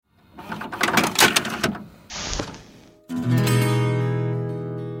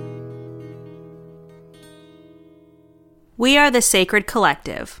We are the Sacred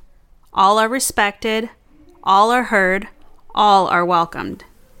Collective. All are respected, all are heard, all are welcomed.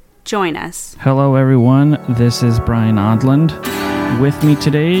 Join us. Hello, everyone. This is Brian Odland. With me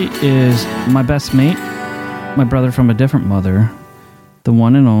today is my best mate, my brother from a different mother, the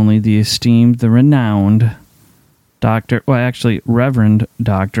one and only, the esteemed, the renowned Reverend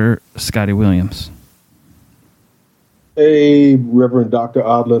Dr. Scotty Williams. Hey, Reverend Dr.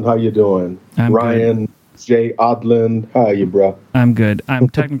 Odland, how you doing? I'm Ryan good. J. Odland, how are you, bro? I'm good. I'm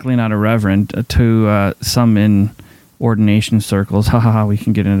technically not a reverend to some in ordination circles. Haha, we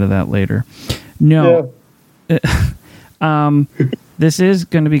can get into that later. No. Yeah. This is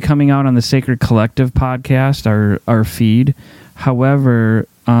going to be coming out on the Sacred Collective podcast, our feed. However,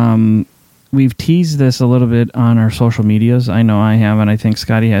 we've teased this a little bit on our social medias. I know I have, and I think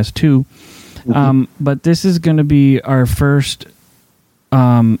Scotty has too. But this is going to be our first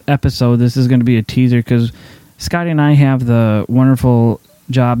episode. This is going to be a teaser because Scotty and I have the wonderful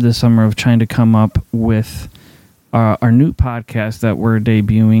job this summer of trying to come up with our new podcast that we're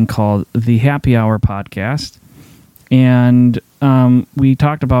debuting called the Happy Hour Podcast. And we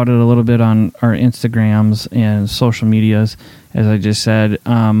talked about it a little bit on our Instagrams and social medias, as I just said.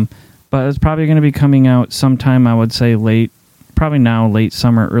 But it's probably going to be coming out sometime, I would say late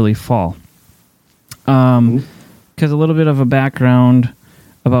summer, early fall. Because a little bit of a background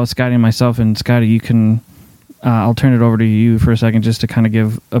about Scotty and myself, and Scotty, you can, I'll turn it over to you for a second just to kind of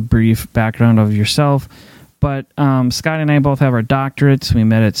give a brief background of yourself. But Scotty and I both have our doctorates. We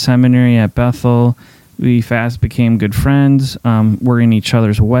met at seminary at Bethel. We fast became good friends. We're in each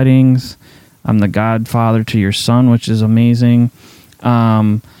other's weddings. I'm the godfather to your son, which is amazing.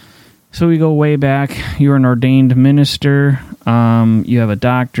 So we go way back. You're an ordained minister. You have a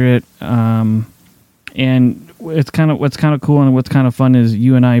doctorate. And what's kind of cool and what's kind of fun is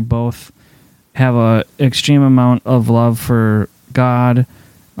you and I both have a extreme amount of love for God,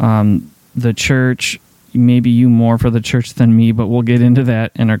 the church. Maybe you more for the church than me, but we'll get into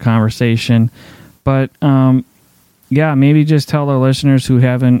that in our conversation. But maybe just tell our listeners who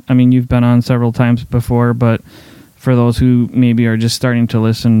haven't. I mean, you've been on several times before, but for those who maybe are just starting to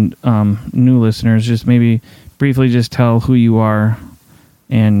listen, new listeners, just maybe briefly just tell who you are,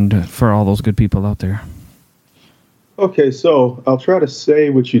 and for all those good people out there. Okay, so I'll try to say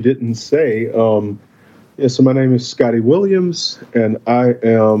what you didn't say. So my name is Scotty Williams, and I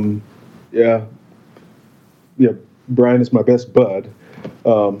am, Brian is my best bud.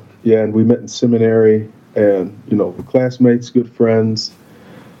 And we met in seminary, and, classmates, good friends.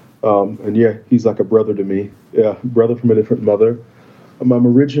 He's like a brother to me. Yeah, brother from a different mother. I'm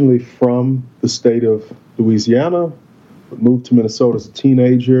originally from the state of Louisiana, moved to Minnesota as a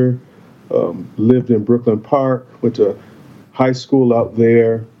teenager, lived in Brooklyn Park, went to high school out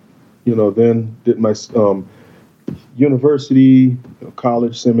there, then did my university,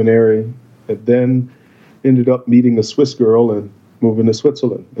 college, seminary, and then ended up meeting a Swiss girl and moving to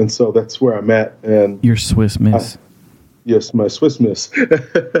Switzerland. And so that's where I'm at. And your Swiss miss. Yes, my Swiss miss.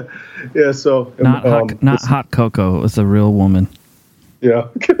 Yeah, so... Not hot cocoa. It's a real woman. Yeah.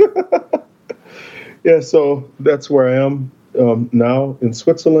 Yeah, so that's where I am now in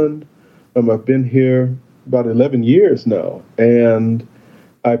Switzerland. I've been here about 11 years now, and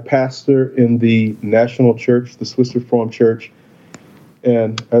I pastor in the National Church, the Swiss Reformed Church,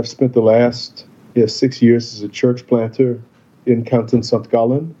 and I've spent the last 6 years as a church planter in Canton St.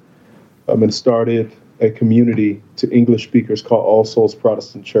 Gallen, and started a community to English speakers called All Souls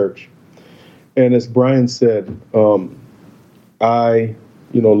Protestant Church. And as Brian said, I,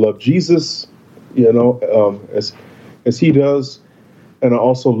 love Jesus, as he does, and I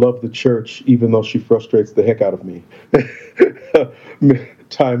also love the church, even though she frustrates the heck out of me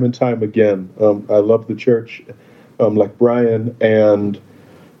time and time again. I love the church, like Brian, and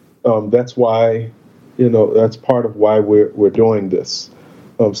that's why, that's part of why we're doing this.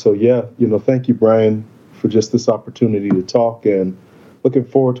 Thank you, Brian, for just this opportunity to talk, and looking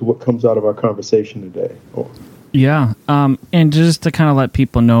forward to what comes out of our conversation today. Yeah, and just to kind of let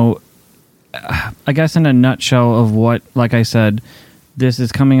people know, I guess in a nutshell of what, like I said, this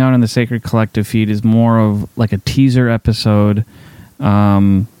is coming out in the Sacred Collective feed is more of like a teaser episode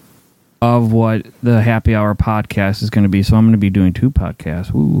of what the Happy Hour podcast is going to be. So I'm going to be doing 2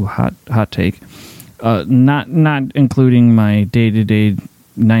 podcasts. Ooh, hot take. Not including my day-to-day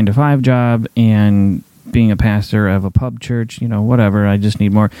 9-to-5 job and being a pastor of a pub church, whatever. I just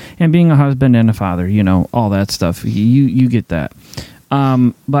need more. And being a husband and a father, all that stuff. You get that.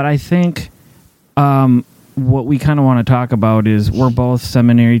 But I think what we kind of want to talk about is we're both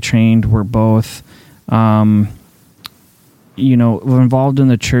seminary trained. We're both, involved in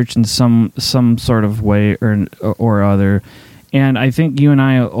the church in some sort of way or other. And I think you and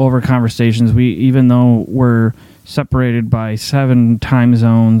I, over conversations, even though we're separated by 7 time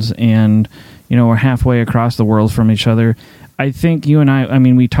zones and, we're halfway across the world from each other, I think you and I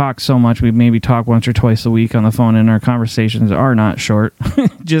mean, we talk so much. We maybe talk once or twice a week on the phone, and our conversations are not short.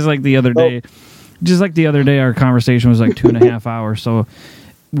 Just like the other day. Our conversation was like 2.5 hours. So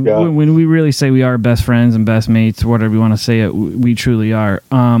when we really say we are best friends and best mates, whatever you want to say it, we truly are.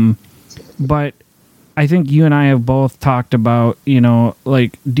 But I think you and I have both talked about,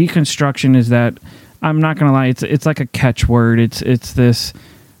 like deconstruction is that, I'm not going to lie, it's like a catchword. It's this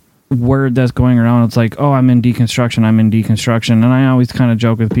word that's going around. It's like, oh, I'm in deconstruction. And I always kind of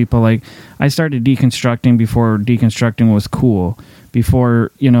joke with people, like, I started deconstructing before deconstructing was cool,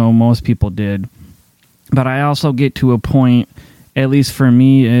 before, most people did. But I also get to a point, at least for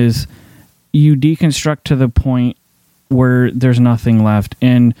me, is you deconstruct to the point where there's nothing left.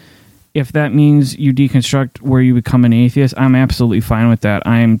 And if that means you deconstruct where you become an atheist, I'm absolutely fine with that.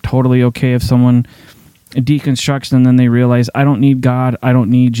 I'm totally okay if someone deconstructs and then they realize, I don't need God, I don't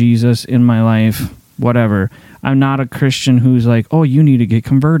need Jesus in my life, whatever. I'm not a Christian who's like, oh, you need to get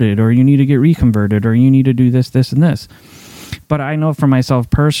converted, or you need to get reconverted, or you need to do this, this, and this. But I know for myself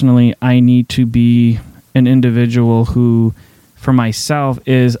personally, I need to be an individual who, for myself,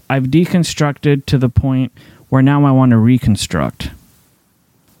 is I've deconstructed to the point where now I want to reconstruct.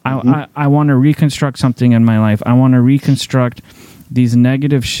 I want to reconstruct something in my life. I want to reconstruct these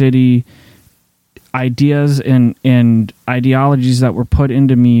negative, shitty ideas and ideologies that were put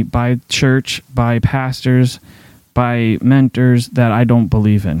into me by church, by pastors, by mentors that I don't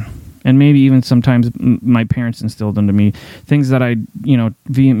believe in. And maybe even sometimes my parents instilled into me things that I,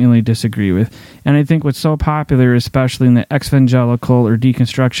 vehemently disagree with. And I think what's so popular, especially in the evangelical or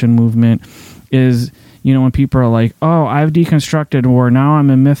deconstruction movement, is, when people are like, oh, I've deconstructed, or now I'm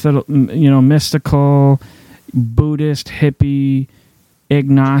a mystical, Buddhist, hippie,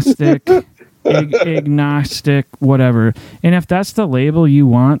 agnostic, agnostic, whatever. And if that's the label you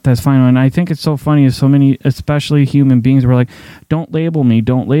want, that's fine. And I think it's so funny, as so many, especially human beings, were like, don't label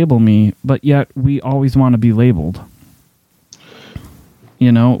me, but yet we always want to be labeled.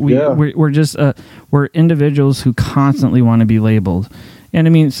 We're just we're individuals who constantly want to be labeled. And I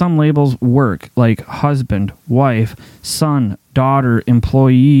mean, some labels work, like husband, wife, son, daughter,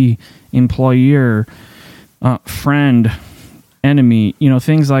 employee, employer, friend, enemy,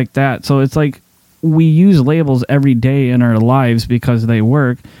 things like that. So it's like we use labels every day in our lives because they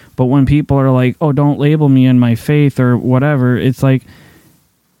work. But when people are like, oh, don't label me in my faith or whatever, it's like,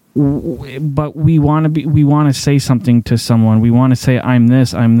 but we want to say something to someone. We want to say, I'm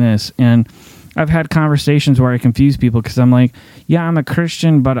this. And I've had conversations where I confuse people because I'm like, yeah, I'm a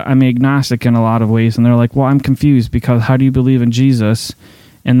Christian, but I'm agnostic in a lot of ways. And they're like, well, I'm confused because how do you believe in Jesus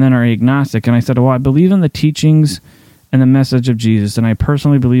and then are agnostic? And I said, well, I believe in the teachings and the message of Jesus, and I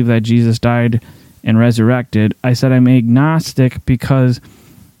personally believe that Jesus died and resurrected. I said I'm agnostic because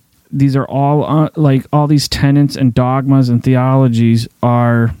these are all all these tenets and dogmas and theologies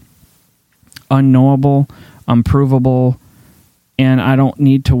are unknowable, unprovable, and I don't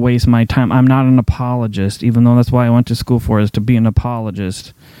need to waste my time. I'm not an apologist, even though that's why I went to school for, is to be an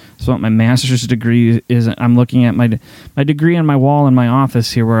apologist. So what my master's degree is, I'm looking at my degree on my wall in my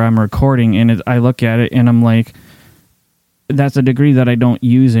office here where I'm recording, and I look at it and I'm like, that's a degree that I don't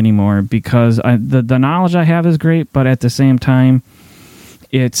use anymore because the knowledge I have is great, but at the same time,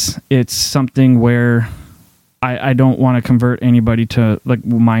 it's something where I don't want to convert anybody to like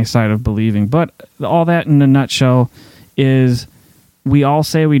my side of believing. But all that in a nutshell is, we all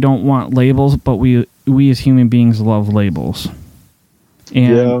say we don't want labels, but we as human beings love labels.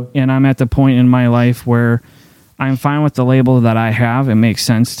 And I'm at the point in my life where I'm fine with the label that I have. It makes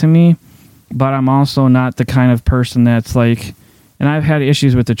sense to me. But I'm also not the kind of person that's like, and I've had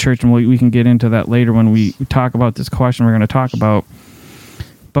issues with the church, and we can get into that later when we talk about this question we're going to talk about.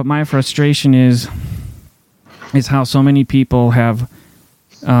 But my frustration is how so many people have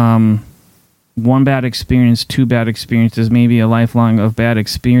one bad experience, 2 bad experiences, maybe a lifelong of bad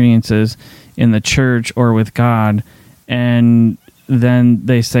experiences in the church or with God, and then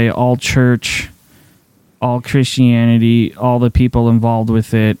they say all church, all Christianity, all the people involved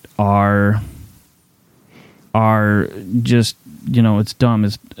with it are just, it's dumb,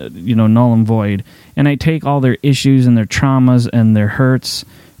 it's, null and void. And I take all their issues and their traumas and their hurts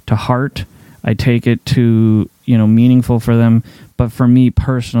to heart. I take it to, meaningful for them. But for me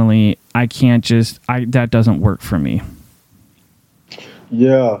personally, I can't that doesn't work for me.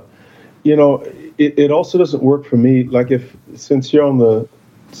 Yeah. It also doesn't work for me. Like since you're on the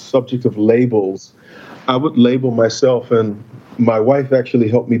subject of labels, I would label myself, and my wife actually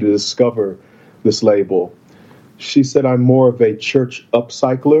helped me to discover this label. She said I'm more of a church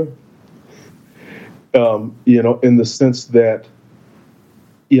upcycler, in the sense that,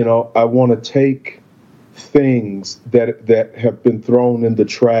 I want to take things that have been thrown in the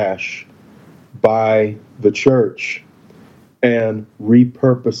trash by the church and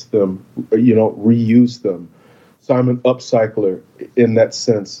repurpose them, reuse them. So I'm an upcycler in that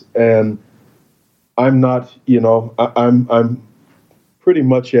sense. And I'm not, I'm pretty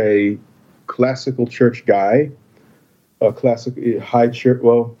much a classical church guy, a classic high church,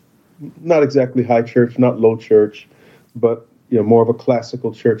 well, not exactly high church, not low church, but, more of a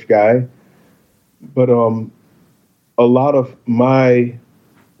classical church guy. But a lot of my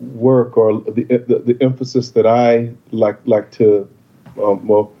work, or the emphasis that I like to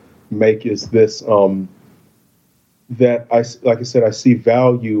make, is this, that like I said, I see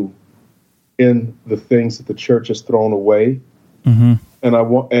value in the things that the church has thrown away. Mm-hmm.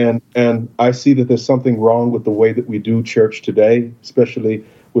 And I see that there's something wrong with the way that we do church today, especially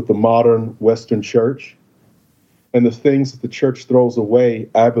with the modern Western church. And the things that the church throws away,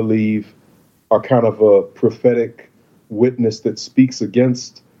 I believe, are kind of a prophetic witness that speaks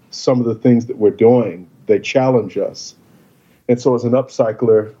against some of the things that we're doing. They challenge us. And so as an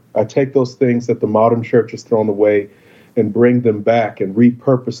upcycler, I take those things that the modern church has thrown away and bring them back and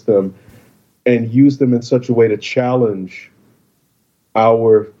repurpose them and use them in such a way to challenge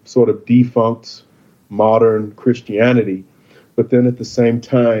our sort of defunct modern Christianity, but then at the same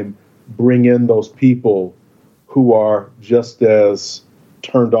time bring in those people who are just as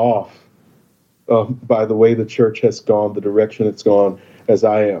turned off by the way the church has gone, the direction it's gone, as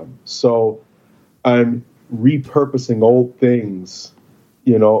I am. So I'm repurposing old things,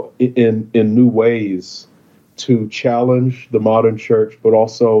 in new ways to challenge the modern church, but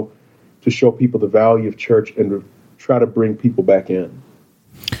also to show people the value of church and to try to bring people back in.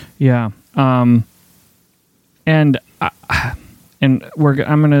 Yeah. I'm going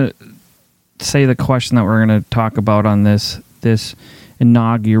to say the question that we're going to talk about on this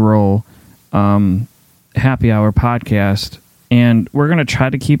inaugural happy hour podcast, and we're going to try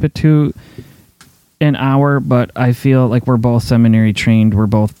to keep it to an hour, but I feel like we're both seminary trained. We're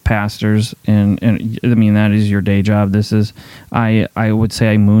both pastors, and I mean, that is your day job. This is, I would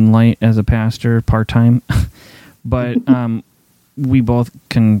say I moonlight as a pastor part-time, but we both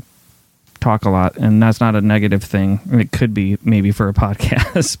can talk a lot, and that's not a negative thing. It could be maybe for a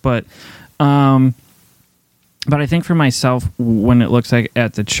podcast, but I think for myself, when it looks like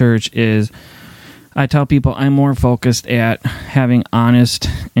at the church, is I tell people I'm more focused at having honest,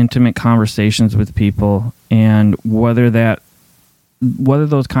 intimate conversations with people, and whether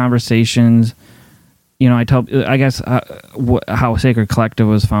those conversations, I guess how Sacred Collective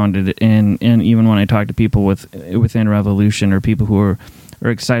was founded, and even when I talk to people within Revolution, or people who are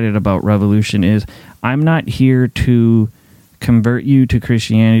excited about Revolution, is I'm not here to convert you to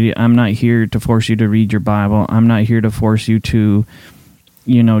Christianity. I'm not here to force you to read your Bible. I'm not here to force you to,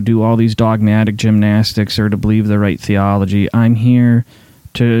 do all these dogmatic gymnastics or to believe the right theology. I'm here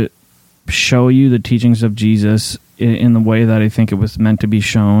to show you the teachings of Jesus in the way that I think it was meant to be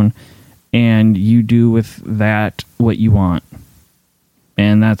shown, and you do with that what you want.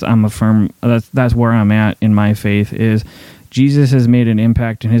 And that's where I'm at in my faith, is Jesus has made an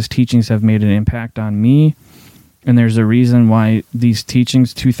impact, and his teachings have made an impact on me. And there's a reason why these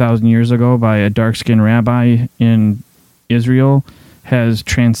teachings 2,000 years ago by a dark-skinned rabbi in Israel has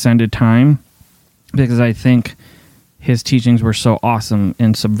transcended time, because I think his teachings were so awesome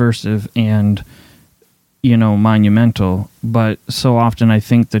and subversive and, monumental. But so often I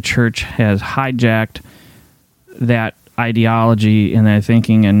think the church has hijacked that ideology and that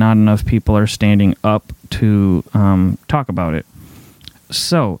thinking, and not enough people are standing up to talk about it.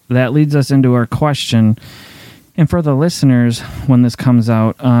 So that leads us into our question. And for the listeners, when this comes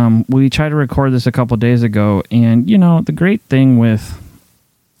out, we tried to record this a couple days ago, and, the great thing with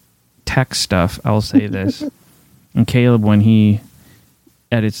tech stuff, I'll say this, and Caleb, when he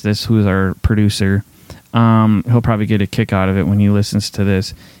edits this, who's our producer, he'll probably get a kick out of it when he listens to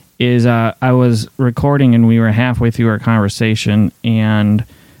this, is I was recording, and we were halfway through our conversation, and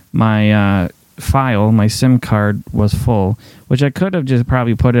my my SIM card was full, which I could have just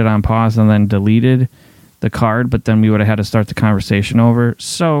probably put it on pause and then deleted the card, but then we would have had to start the conversation over.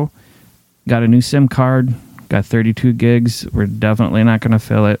 So got a new SIM card, got 32 gigs. We're definitely not going to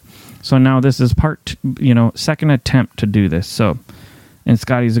fill it. So now this is second attempt to do this. So, and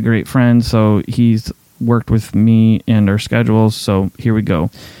Scotty's a great friend, so he's worked with me and our schedules. So here we go.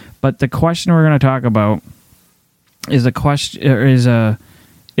 But the question we're going to talk about is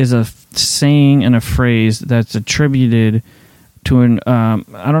is a saying and a phrase that's attributed to an,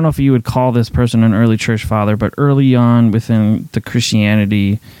 I don't know if you would call this person an early church father, but early on within the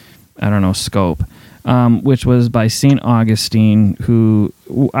Christianity, I don't know, scope, which was by St. Augustine, who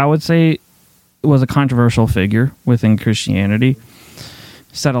I would say was a controversial figure within Christianity.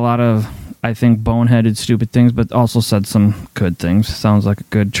 Said a lot of, I think, boneheaded, stupid things, but also said some good things. Sounds like a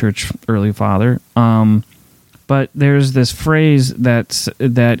good church early father. But there's this phrase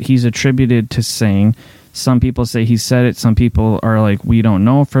that he's attributed to saying. Some people say he said it. Some people are like, we don't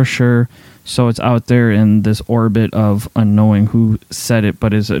know for sure. So it's out there in this orbit of unknowing who said it,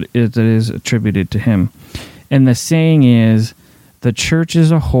 but it is attributed to him. And the saying is, the church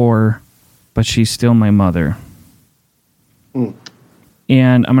is a whore, but she's still my mother. And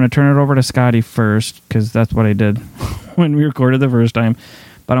I'm going to turn it over to Scotty first, because that's what I did when we recorded the first time.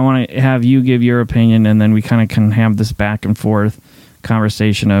 But I want to have you give your opinion, and then we kind of can have this back and forth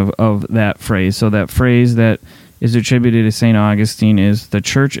conversation of that phrase. So that phrase that is attributed to St. Augustine is, the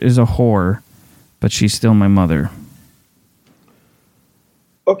church is a whore, but she's still my mother.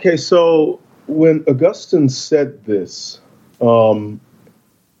 Okay, so when Augustine said this, the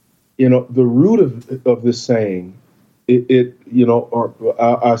root of this saying,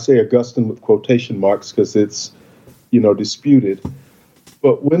 I say Augustine with quotation marks because it's, disputed.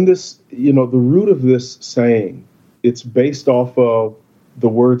 But when this, the root of this saying, it's based off of the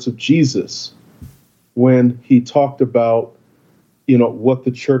words of Jesus when he talked about, what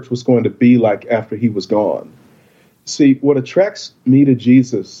the church was going to be like after he was gone. See, what attracts me to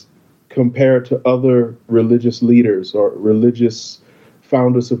Jesus compared to other religious leaders or religious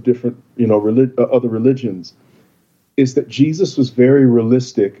founders of different, other religions, is that Jesus was very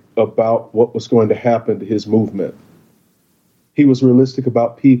realistic about what was going to happen to his movement. He was realistic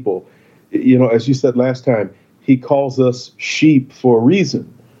about people. As you said last time, he calls us sheep for a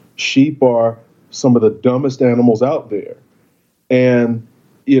reason. Sheep are some of the dumbest animals out there. And,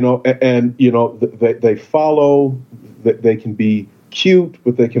 they follow, they can be cute,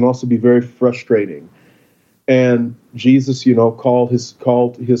 but they can also be very frustrating. And Jesus, called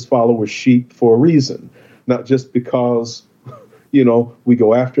his followers sheep for a reason, not just because, we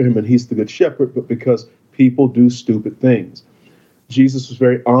go after him and he's the good shepherd, but because people do stupid things. Jesus was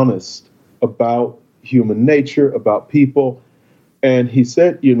very honest about human nature, about people. And he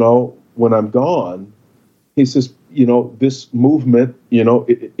said, when I'm gone, he says, this movement,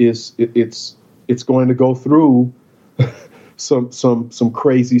 it's going to go through some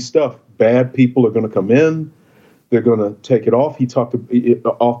crazy stuff. Bad people are going to come in. They're going to take it off. He talked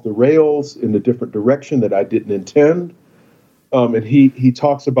off the rails in a different direction that I didn't intend. And he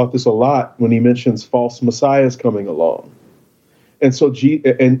talks about this a lot when he mentions false messiahs coming along. And so,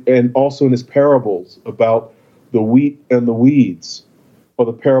 and also in his parables about the wheat and the weeds, or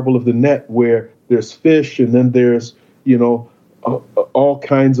the parable of the net, where there's fish and then there's, all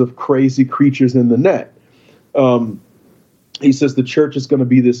kinds of crazy creatures in the net. He says the church is going to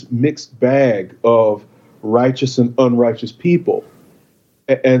be this mixed bag of righteous and unrighteous people.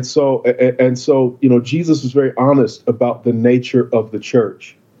 And so, Jesus was very honest about the nature of the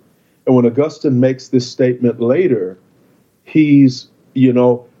church. And when Augustine makes this statement later, he's,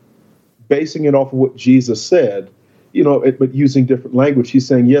 basing it off of what Jesus said, but using different language. He's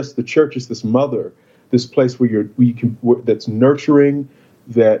saying, yes, the church is this mother, this place where that's nurturing,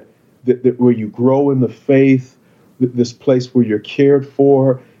 that where you grow in the faith, this place where you're cared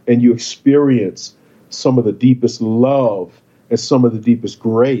for and you experience some of the deepest love and some of the deepest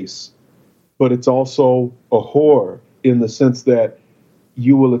grace. But it's also a whore in the sense that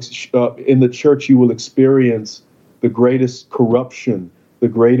you will, in the church, you will experience the greatest corruption, the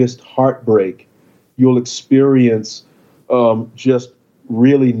greatest heartbreak. You'll experience just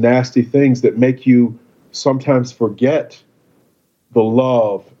really nasty things that make you sometimes forget the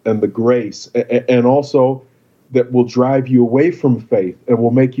love and the grace, and also that will drive you away from faith and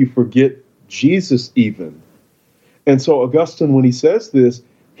will make you forget Jesus even. And so Augustine, when he says this,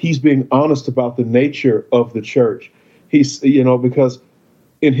 he's being honest about the nature of the church. He's, because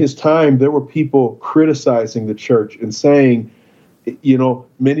in his time, there were people criticizing the church and saying,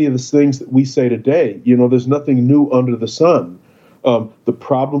 many of the things that we say today, there's nothing new under the sun. The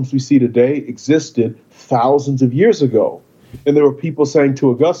problems we see today existed thousands of years ago. And there were people saying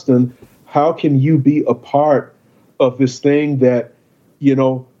to Augustine, how can you be a part of this thing that,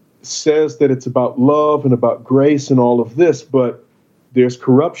 says that it's about love and about grace and all of this, but there's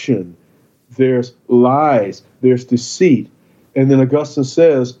corruption, there's lies, there's deceit. And then Augustine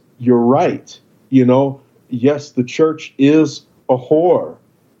says, you're right. Yes, the church is a whore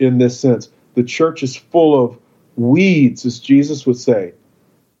in this sense. The church is full of weeds, as Jesus would say.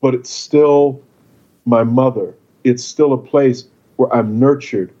 but it's still my mother. It's still a place where I'm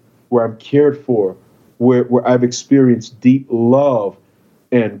nurtured, where I'm cared for, where I've experienced deep love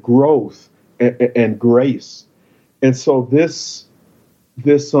and growth and grace. And so this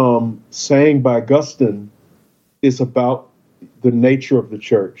saying by Augustine is about the nature of the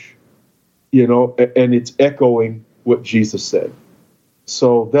church, and it's echoing what Jesus said.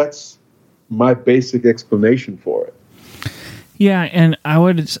 So that's my basic explanation for it. Yeah, and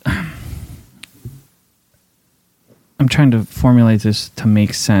I'm trying to formulate this to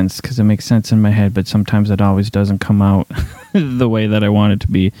make sense, because it makes sense in my head, but sometimes it always doesn't come out the way that I want it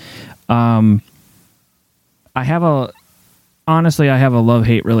to be. I have a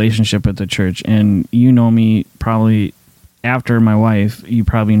love-hate relationship with the church, and you know me probably after my wife, you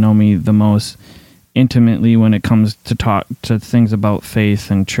probably know me the most intimately when it comes to talk to things about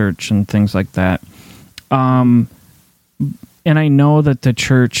faith and church and things like that. And I know that the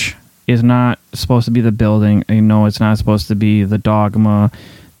church is not supposed to be the building. I know it's not supposed to be the dogma,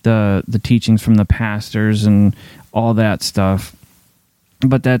 the teachings from the pastors and all that stuff,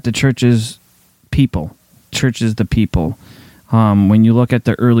 but that the church is people. Church is the people. When you look at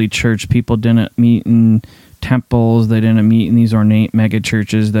the early church, people didn't meet in temples. They didn't meet in these ornate mega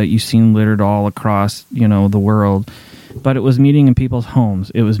churches that you've seen littered all across, the world. But it was meeting in people's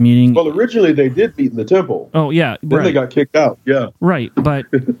homes. It was meeting. Well, originally they did meet in the temple. Oh yeah, then right. They got kicked out. Yeah, right. But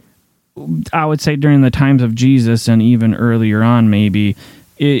I would say during the times of Jesus and even earlier on, maybe,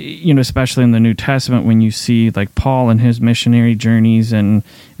 especially in the New Testament, when you see like Paul and his missionary journeys and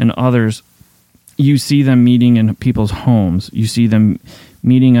others, you see them meeting in people's homes. You see them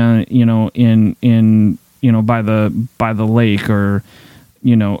meeting on, in by the lake or,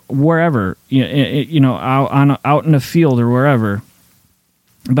 wherever, out in a field or wherever.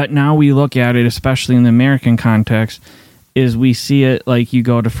 But now we look at it, especially in the American context, is we see it like you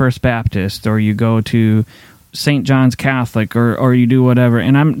go to First Baptist or you go to St. John's Catholic or you do whatever.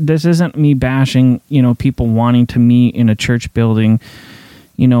 And this isn't me bashing, people wanting to meet in a church building,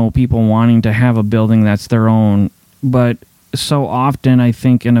 people wanting to have a building that's their own. But so often, I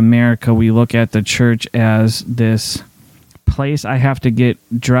think in America, we look at the church as this place I have to get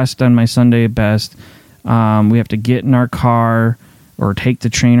dressed on my Sunday best. We have to get in our car or take the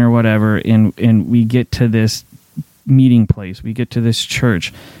train or whatever, and we get to this meeting place. We get to this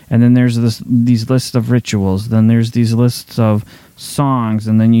church, and then there's these lists of rituals. Then there's these lists of songs,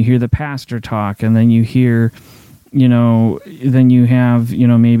 and then you hear the pastor talk, and then you hear, then you have,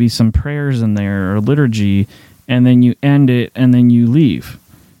 maybe some prayers in there or liturgy. And then you end it, and then you leave.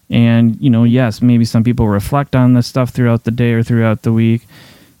 And, yes, maybe some people reflect on this stuff throughout the day or throughout the week.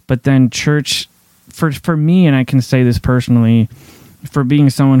 But then church, for me, and I can say this personally, for being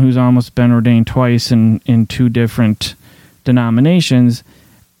someone who's almost been ordained twice in two different denominations,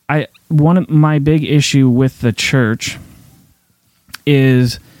 one of my big issue with the church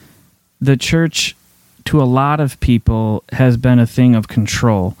is the church, to a lot of people, has been a thing of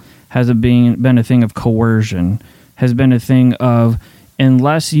control. Has been a thing of coercion, has been a thing of,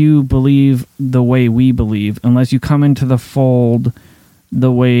 unless you believe the way we believe, unless you come into the fold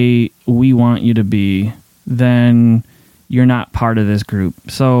the way we want you to be, then you're not part of this group.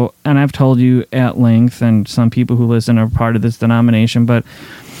 So, and I've told you at length, and some people who listen are part of this denomination, but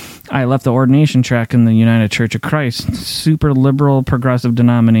I left the ordination track in the United Church of Christ, super liberal, progressive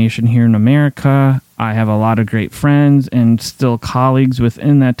denomination here in America. I have a lot of great friends and still colleagues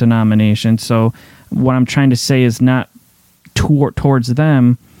within that denomination. So what I'm trying to say is not towards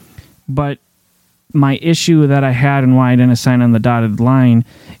them, but my issue that I had and why I didn't sign on the dotted line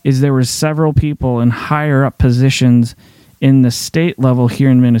is there were several people in higher up positions in the state level here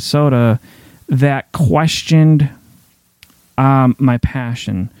in Minnesota that questioned my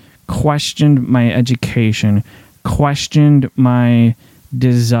passion, questioned my education, questioned my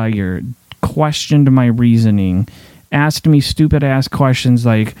desire, questioned my reasoning, asked me stupid-ass questions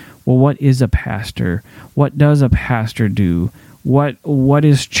like, well, what is a pastor? What does a pastor do? What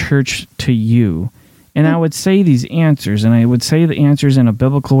is church to you? And I would say these answers, and I would say the answers in a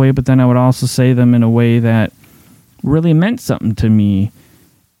biblical way, but then I would also say them in a way that really meant something to me.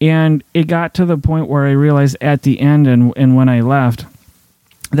 And it got to the point where I realized at the end and when I left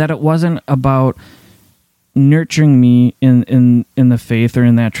that it wasn't about nurturing me in the faith or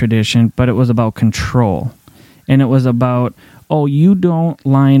in that tradition, but it was about control. And it was about, oh, you don't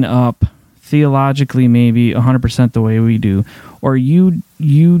line up theologically maybe 100% the way we do, or you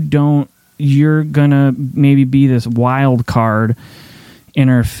don't, you're gonna maybe be this wild card in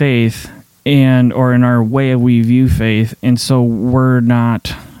our faith or in our way we view faith, and so we're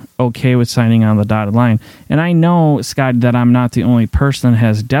not okay with signing on the dotted line. And I know, Scott, that I'm not the only person that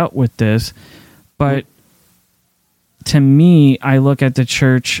has dealt with this, but to me, I look at the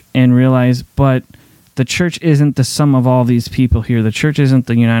church and realize, but the church isn't the sum of all these people here. The church isn't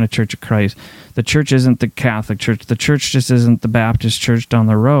the United Church of Christ. The church isn't the Catholic Church. The church just isn't the Baptist church down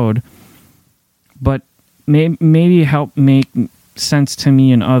the road. But maybe help make sense to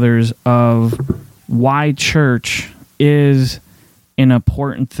me and others of why church is an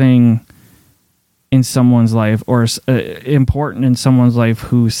important thing in someone's life, or important in someone's life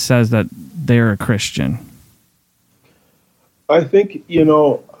who says that they're a Christian. I think,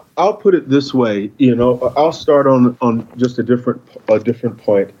 I'll put it this way, I'll start on just a different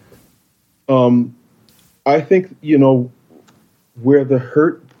point. I think, where the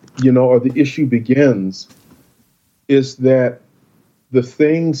hurt, or the issue begins is that the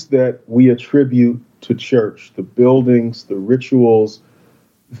things that we attribute to church, the buildings, the rituals,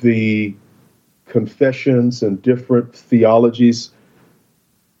 the confessions and different theologies,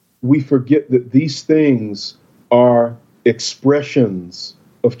 we forget that these things are expressions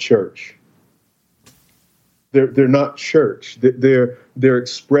of church. They're not church. They're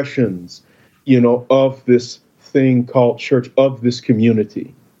expressions, of this thing called church, of this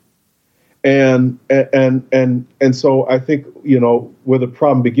community. And so I think, where the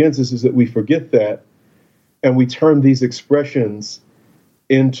problem begins is that we forget that, and we turn these expressions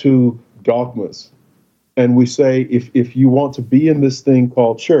into dogmas. And we say, if you want to be in this thing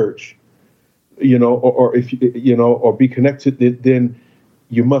called church, or if or be connected, then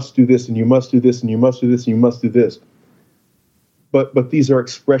you must do this, and you must do this, and you must do this, and you must do this. But these are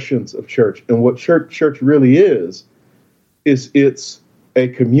expressions of church, and what church really is it's a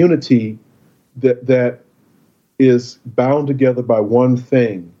community that is bound together by one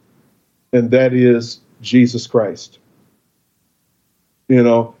thing, and that is Jesus Christ.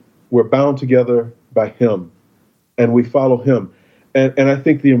 We're bound together by Him, and we follow Him, and I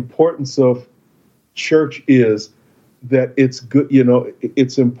think the importance of church is that it's good,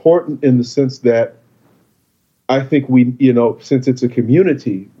 it's important in the sense that I think we, since it's a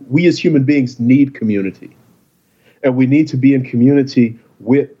community, we as human beings need community. And we need to be in community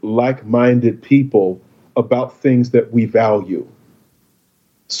with like-minded people about things that we value.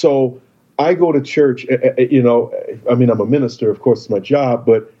 So I go to church, I'm a minister, of course, it's my job,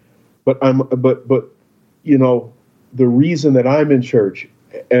 but the reason that I'm in church,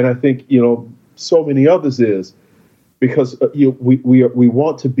 and I think, so many others, is because we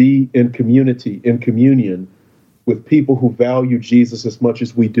want to be in community, in communion with people who value Jesus as much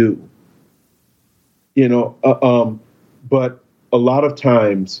as we do. But a lot of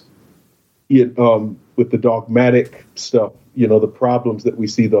times, with the dogmatic stuff, the problems that we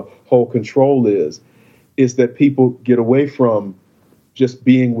see, the whole control is that people get away from just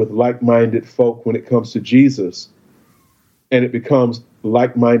being with like-minded folk when it comes to Jesus, and it becomes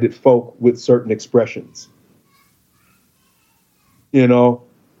like-minded folk with certain expressions. And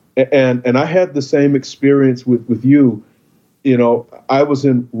I had the same experience with you. I was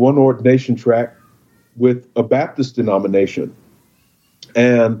in one ordination track with a Baptist denomination,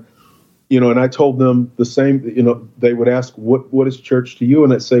 and and I told them the same. They would ask, "What is church to you?"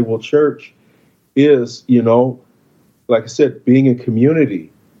 And I'd say, "Well, church is, like I said, being in community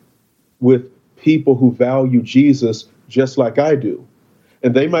with people who value Jesus just like I do,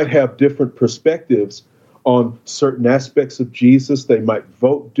 and they might have different perspectives on certain aspects of Jesus. They might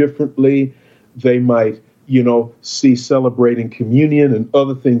vote differently. They might, see celebrating communion and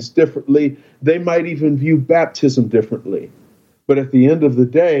other things differently. They might even view baptism differently. But at the end of the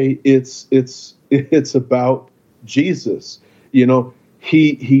day, it's about Jesus.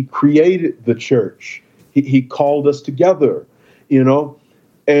 He created the church. He called us together,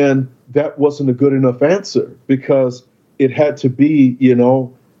 and that wasn't a good enough answer, because it had to be,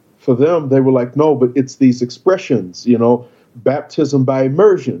 for them, they were like, no, but it's these expressions, baptism by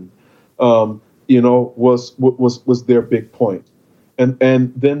immersion, was their big point. And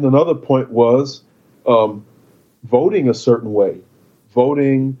then another point was voting a certain way,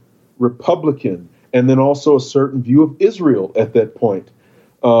 voting Republican, and then also a certain view of Israel at that point,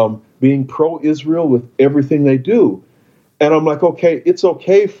 being pro-Israel with everything they do. And I'm like, okay, it's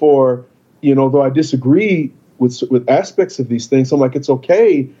okay for, though I disagree with aspects of these things, I'm like, it's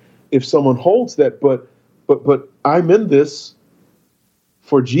okay if someone holds that, but I'm in this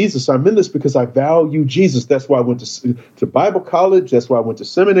for Jesus. I'm in this because I value Jesus. That's why I went to Bible college. That's why I went to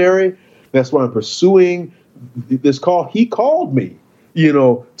seminary. That's why I'm pursuing this call. He called me,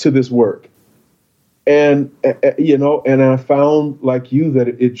 to this work. And, and I found, like you, that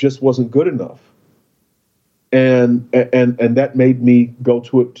it just wasn't good enough. and that made me go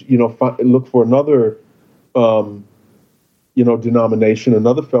to it, look for another, denomination,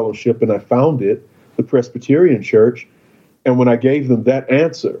 another fellowship, and I found it, the Presbyterian Church. And when I gave them that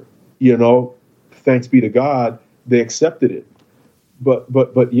answer, thanks be to God, they accepted it.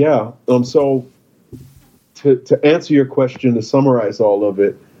 But yeah. So to answer your question, to summarize all of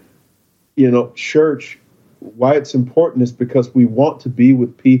it, church, why it's important is because we want to be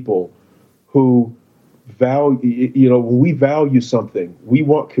with people who value, when we value something, we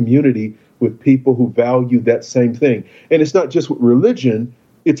want community with people who value that same thing. And it's not just with religion,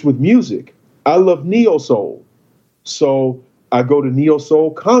 it's with music. I love neo soul. So I go to neo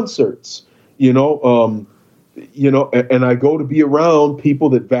soul concerts, and I go to be around people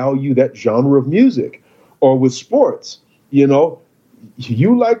that value that genre of music. Or with sports, you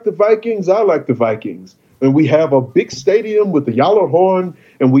like the Vikings, I like the Vikings. And we have a big stadium with the Yellow Horn,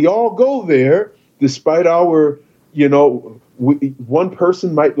 and we all go there despite our, one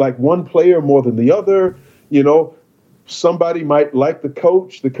person might like one player more than the other, somebody might like the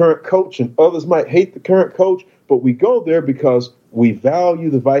current coach, and others might hate the current coach. But we go there because we value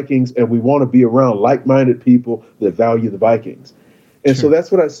the Vikings and we want to be around like-minded people that value the Vikings. And Sure. So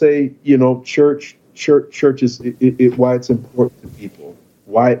that's what I say, church is why it's important to people,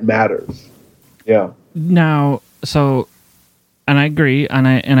 why it matters. Yeah. Now, so, and I agree, and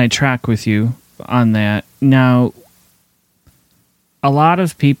I track with you on that. Now, a lot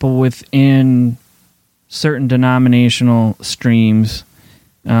of people within certain denominational streams,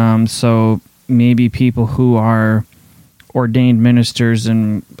 so maybe people who are ordained ministers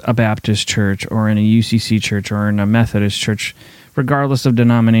in a Baptist church or in a UCC church or in a Methodist church, regardless of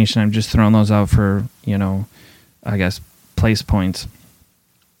denomination, I'm just throwing those out for, I guess, place points.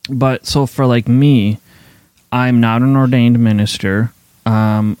 But so for like me, I'm not an ordained minister.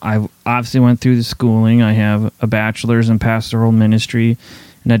 I obviously went through the schooling. I have a bachelor's in pastoral ministry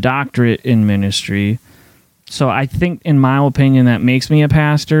and a doctorate in ministry. So I think, in my opinion, that makes me a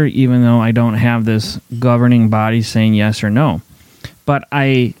pastor, even though I don't have this governing body saying yes or no. But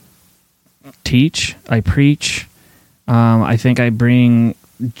I teach, I preach. I think I bring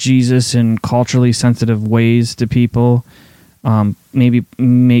Jesus in culturally sensitive ways to people. Maybe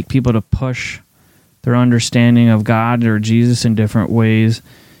make people to push their understanding of God or Jesus in different ways.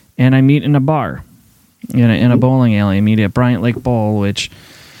 And I meet in a bar, in a bowling alley. I meet at Bryant Lake Bowl, which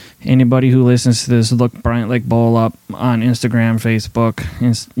anybody who listens to this, look Bryant Lake Bowl up on Instagram, Facebook,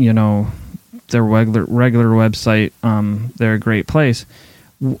 and, their regular website. They're a great place.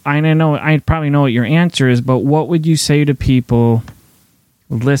 I probably know what your answer is, but what would you say to people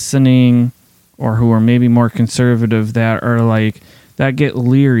listening or who are maybe more conservative that are like, that get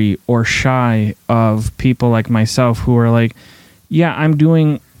leery or shy of people like myself who are like, yeah, I'm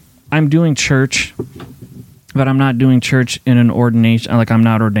doing church, but I'm not doing church in an ordination, like I'm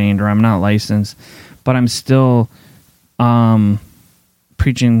not ordained or I'm not licensed, but I'm still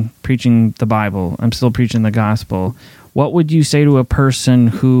preaching the Bible. I'm still preaching the gospel. What would you say to a person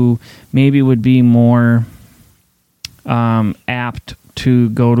who maybe would be more apt to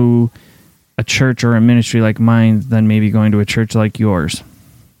go to a church or a ministry like mine than maybe going to a church like yours?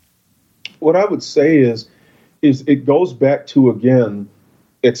 What I would say is it goes back to, again,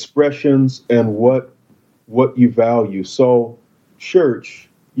 expressions and what you value. So church,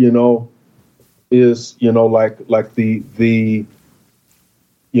 is, like the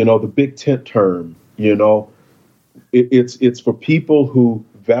big tent term, it's for people who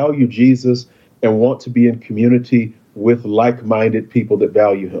value Jesus and want to be in community with like-minded people that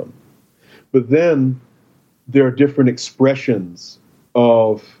value him. But then there are different expressions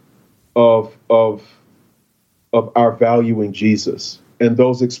of our valuing Jesus. And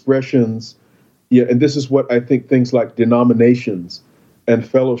those expressions, and this is what I think things like denominations and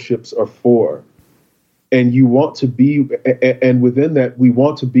fellowships are for. And you want to be, and within that, we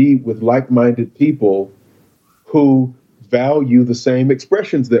want to be with like-minded people who value the same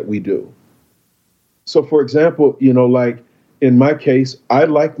expressions that we do. So, for example, like in my case, I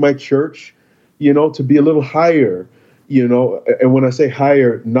like my church, to be a little higher, and when I say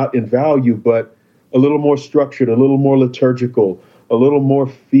higher, not in value, but a little more structured, a little more liturgical, a little more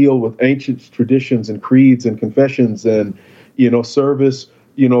filled with ancient traditions and creeds and confessions, and, service,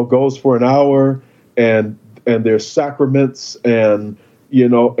 goes for an hour, and there's sacraments and,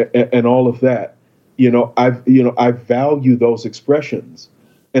 and all of that. I value those expressions.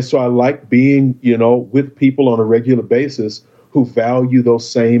 And so I like being, with people on a regular basis who value those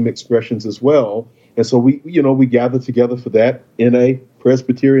same expressions as well. And so we gather together for that in a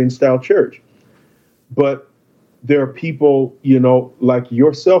Presbyterian style church. But there are people, like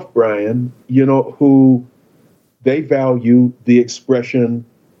yourself, Brian, who they value the expression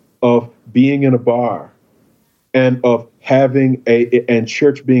of being in a bar and of having and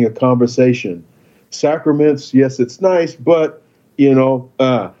church being a conversation. Sacraments, yes, it's nice, but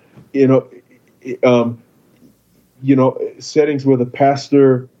settings where the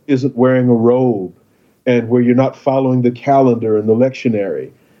pastor isn't wearing a robe and where you're not following the calendar and the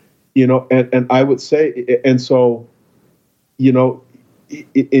lectionary, and I would say, and so,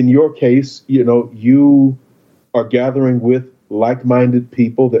 in your case, you are gathering with like-minded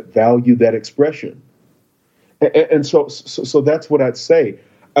people that value that expression. And so that's what I'd say.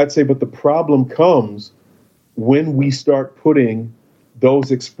 But the problem comes when we start putting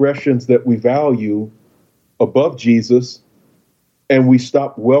those expressions that we value above Jesus, and we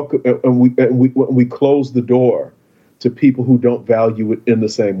stop and we close the door to people who don't value it in the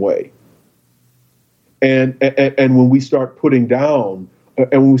same way. And when we start putting down,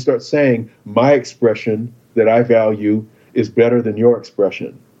 and when we start saying, my expression that I value is better than your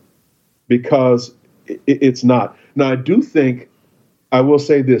expression, because it's not. Now, I do think, I will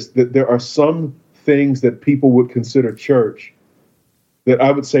say this, that there are some things that people would consider church that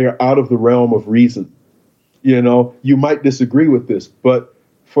I would say are out of the realm of reason. You might disagree with this, but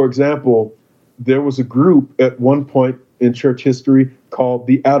for example, there was a group at one point in church history called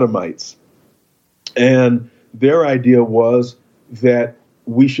the Adamites. And their idea was that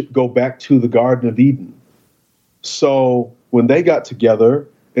we should go back to the Garden of Eden. So when they got together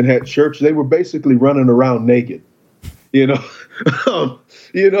and had church, they were basically running around naked, So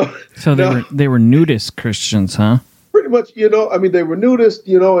they were nudist Christians, huh? Pretty much, they were nudist,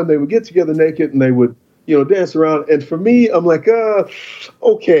 and they would get together naked and they would, dance around. And for me, I'm like,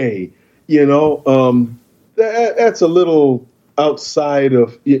 okay, that's a little outside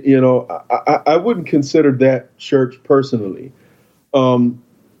of, I wouldn't consider that church personally.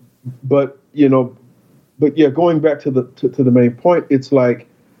 But yeah, going back to the main point, it's like,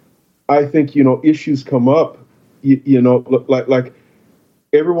 I think, issues come up, like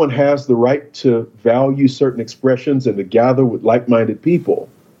everyone has the right to value certain expressions and to gather with like-minded people.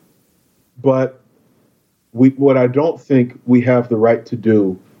 But what I don't think we have the right to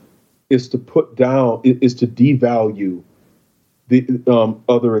do is to devalue the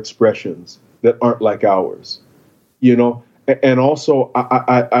other expressions that aren't like ours, and also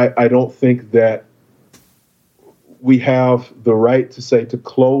I don't think that we have the right to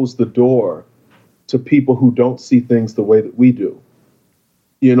close the door to people who don't see things the way that we do.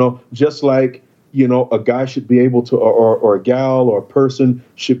 Just like, a guy should be able to, or a gal or a person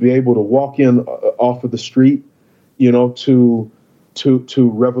should be able to walk in off of the street, to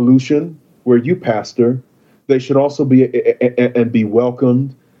Revolution, where you pastor. They should also be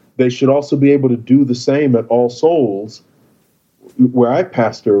welcomed. They should also be able to do the same at All Souls, where I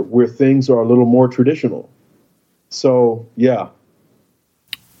pastor, where things are a little more traditional. So, yeah.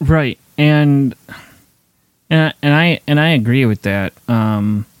 Right. And I agree with that,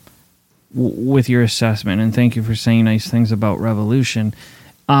 with your assessment, and thank you for saying nice things about Revolution.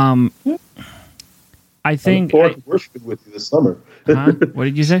 I think I look forward to worshiping with you this summer. Huh? What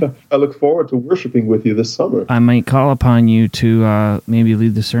did you say? I look forward to worshiping with you this summer. I might call upon you to maybe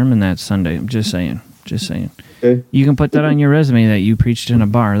lead the sermon that Sunday. I'm just saying. Okay. You can put that on your resume that you preached in a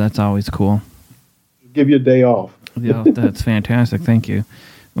bar. That's always cool. Give you a day off. Yeah, that's fantastic. Thank you.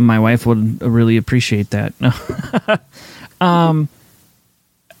 My wife would really appreciate that. And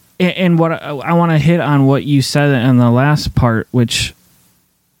what I want to hit on what you said in the last part, which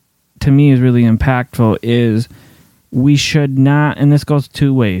to me is really impactful, is we should not, and this goes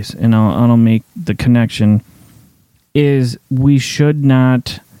two ways, and I'll make the connection, is we should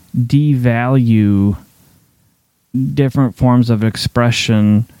not devalue different forms of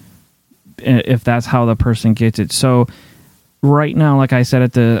expression if that's how the person gets it. So right now, like I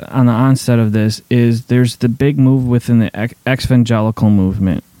said on the onset of this, is there's the big move within the evangelical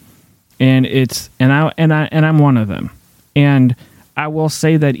movement, and I'm one of them. And I will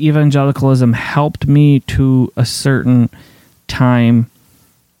say that evangelicalism helped me to a certain time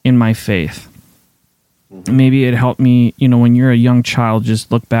in my faith. Maybe it helped me, when you're a young child,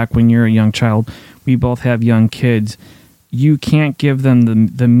 just look back when you're a young child. We both have young kids. You can't give them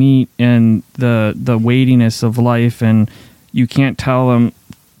the meat and the weightiness of life, and you can't tell them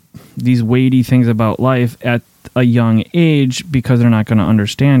these weighty things about life at a young age because they're not going to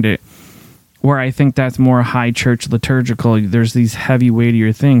understand it. Where I think that's more high church liturgical. There's these heavy,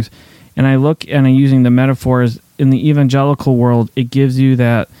 weightier things. And I look, and I'm using the metaphors in the evangelical world, it gives you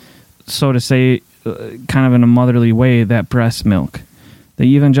that, so to say, kind of in a motherly way, that breast milk. The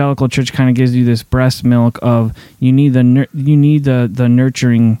evangelical church kind of gives you this breast milk of you need the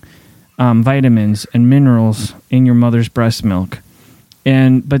nurturing vitamins and minerals in your mother's breast milk.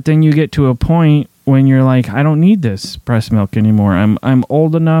 But then you get to a point when you're like, I don't need this breast milk anymore. I'm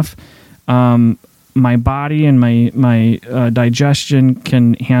old enough. My body and my digestion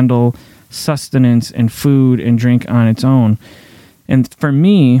can handle sustenance and food and drink on its own. And for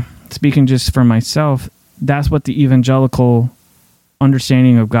me, speaking just for myself, that's what the evangelical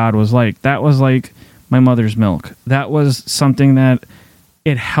understanding of God was like. That was like my mother's milk. That was something that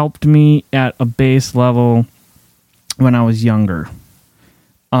it helped me at a base level when I was younger.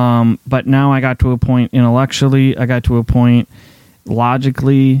 But now I got to a point intellectually, I got to a point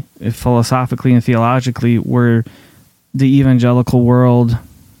logically, philosophically, and theologically where the evangelical world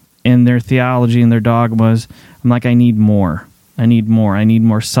and their theology and their dogmas, I'm like, I need more. I need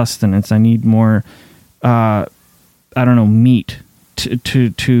more sustenance. I need more, meat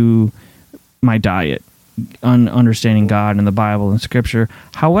to my diet, understanding God and the Bible and Scripture.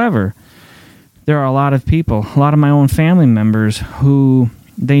 However, there are a lot of people, a lot of my own family members who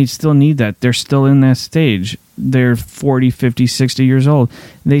they still need that. They're still in that stage. They're 40, 50, 60 years old.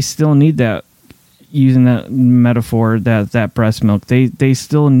 They still need that, using that metaphor, that breast milk. They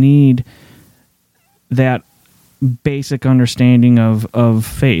still need that basic understanding of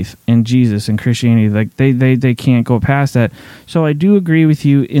faith and Jesus and Christianity. Like they can't go past that. So I do agree with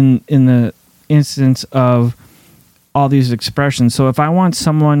you in the instance of all these expressions. So if I want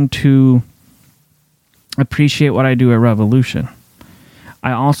someone to appreciate what I do at Revolution,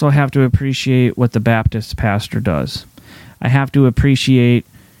 I also have to appreciate what the Baptist pastor does. I have to appreciate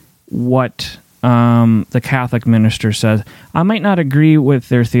what the Catholic minister says. I might not agree with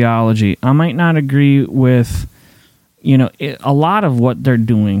their theology. I might not agree with a lot of what they're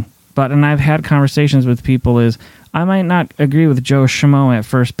doing. And I've had conversations with people I might not agree with Joe Schmo at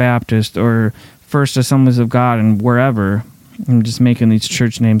First Baptist or First Assemblies of God and wherever. I'm just making these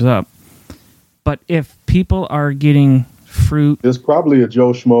church names up. But if people are getting fruit, there's probably a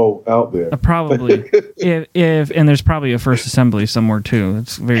Joe Schmo out there. Probably. And there's probably a First Assembly somewhere too.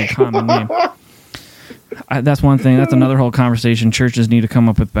 It's a very common name. That's one thing. That's another whole conversation. Churches need to come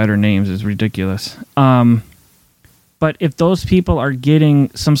up with better names. It's ridiculous. But if those people are getting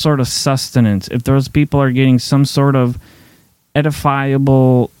some sort of sustenance, if those people are getting some sort of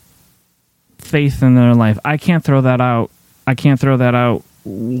edifiable faith in their life, I can't throw that out. I can't throw that out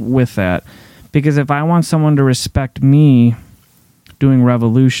with that. Because if I want someone to respect me doing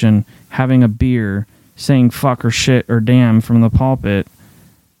Revolution, having a beer, saying fuck or shit or damn from the pulpit,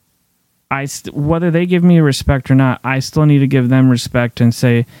 whether they give me respect or not, I still need to give them respect and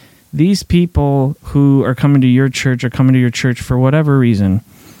say, these people who are coming to your church are coming to your church for whatever reason.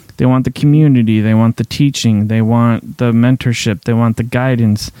 They want the community, they want the teaching, they want the mentorship, they want the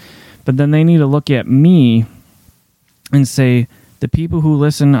guidance. But then they need to look at me and say, the people who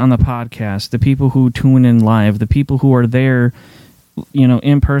listen on the podcast, the people who tune in live, the people who are there,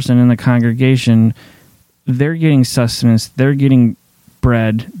 in person in the congregation, they're getting sustenance, they're getting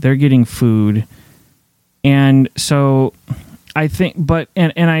bread, they're getting food. And so I think,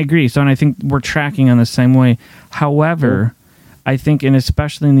 and I agree. So, and I think we're tracking on the same way. However, I think, and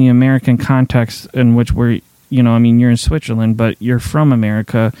especially in the American context in which we're, you're in Switzerland, but you're from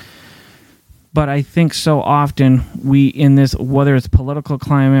America. But I think so often in this, whether it's political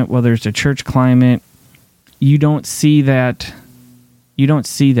climate, whether it's a church climate, you don't see that.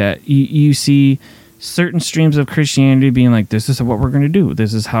 You see certain streams of Christianity being like, this is what we're going to do.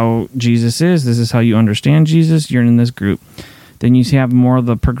 This is how Jesus is. This is how you understand Jesus. You're in this group. Then you have more of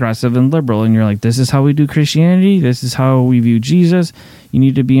the progressive and liberal, and you're like, this is how we do Christianity. This is how we view Jesus. You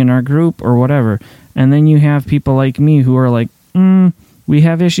need to be in our group or whatever. And then you have people like me who are like, we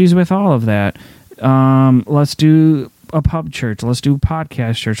have issues with all of that. Let's do a pub church. Let's do a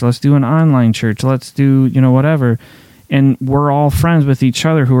podcast church. Let's do an online church. Let's do, whatever. And we're all friends with each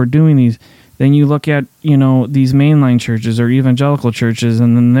other who are doing these. Then you look at, these mainline churches or evangelical churches,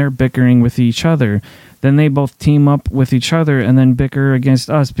 and then they're bickering with each other. Then they both team up with each other and then bicker against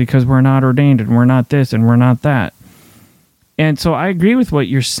us because we're not ordained and we're not this and we're not that. And so I agree with what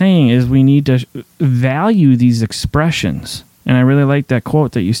you're saying is we need to value these expressions. And I really like that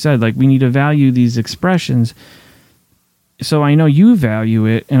quote that you said, like, we need to value these expressions. So I know you value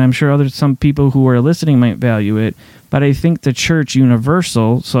it, and I'm sure some people who are listening might value it, but I think the church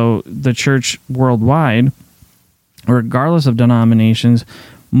universal, so the church worldwide, regardless of denominations,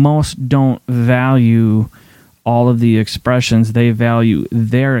 most don't value all of the expressions. They value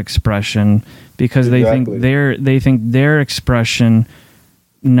their expression because Exactly. they think their expression,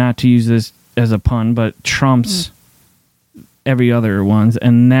 not to use this as a pun, but trumps every other ones.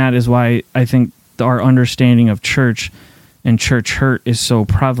 And that is why I think our understanding of church and church hurt is so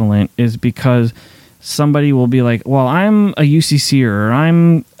prevalent is because somebody will be like, well, I'm a UCC or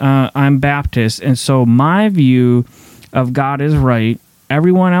I'm Baptist, and so my view of God is right,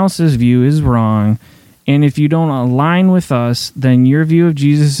 everyone else's view is wrong, and if you don't align with us, then your view of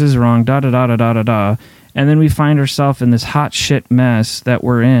Jesus is wrong, da da da da da da da. And then we find ourselves in this hot shit mess that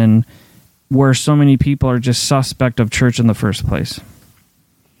we're in, where so many people are just suspect of church in the first place.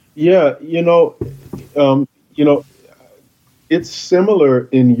 Yeah, it's similar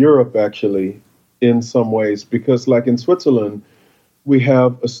in Europe, actually, in some ways, because like in Switzerland, we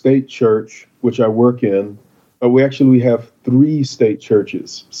have a state church, which I work in. We have 3 state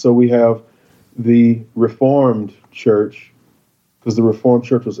churches. So we have the Reformed Church, because the Reformed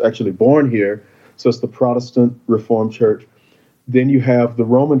Church was actually born here. So it's the Protestant Reformed Church. Then you have the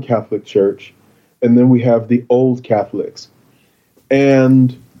Roman Catholic Church, and then we have the Old Catholics.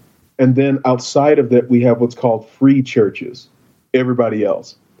 And then outside of that, we have what's called free churches, everybody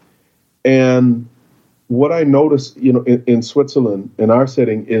else. And what I noticed, in Switzerland, in our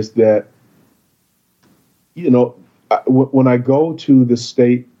setting, is that, when I go to the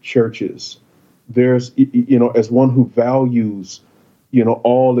state churches, there's, as one who values,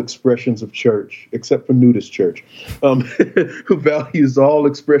 all expressions of church, except for nudist church, who values all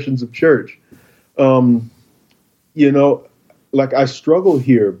expressions of church, like I struggle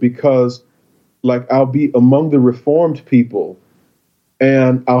here because like I'll be among the Reformed people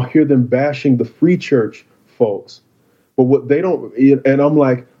and I'll hear them bashing the free church folks. But what they don't, and I'm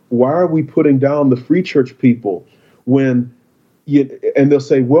like, why are we putting down the free church people and they'll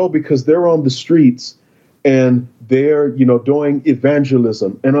say, well, because they're on the streets and they're, doing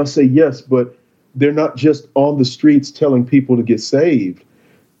evangelism. And I'll say, yes, but they're not just on the streets telling people to get saved.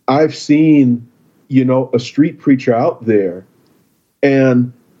 I've seen, a street preacher out there,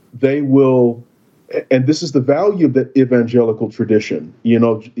 and they will, and this is the value of the evangelical tradition,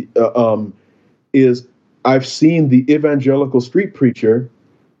 is I've seen the evangelical street preacher,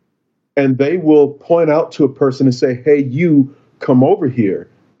 and they will point out to a person and say, hey, you come over here.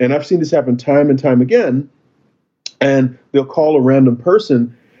 And I've seen this happen time and time again. And they'll call a random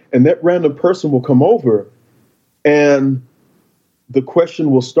person, and that random person will come over, and the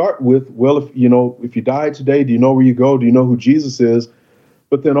question will start with, well, if you died today, do you know where you go? Do you know who Jesus is?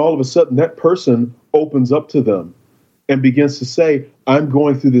 But then all of a sudden that person opens up to them and begins to say, I'm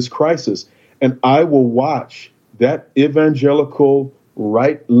going through this crisis. And I will watch that evangelical,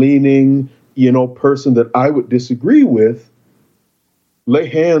 right-leaning, person that I would disagree with lay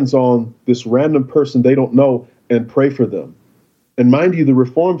hands on this random person they don't know and pray for them. And mind you, the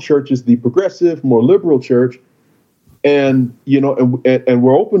Reformed Church is the progressive, more liberal church. And, and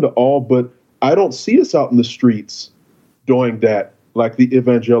we're open to all, but I don't see us out in the streets doing that like the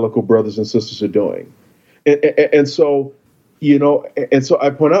evangelical brothers and sisters are doing. And so I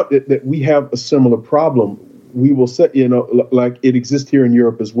point out that we have a similar problem. We will say, like it exists here in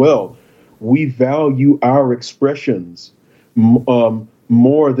Europe as well. We value our expressions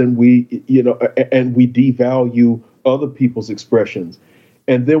more than we, and we devalue other people's expressions.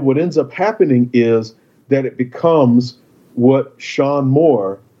 And then what ends up happening is that it becomes what Sean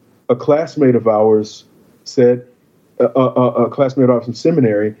Moore, a classmate of ours, said, a classmate of ours in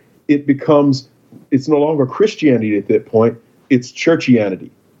seminary, it's no longer Christianity at that point, it's churchianity.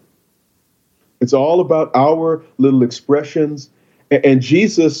 It's all about our little expressions. And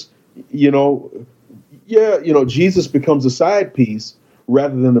Jesus, Jesus becomes a side piece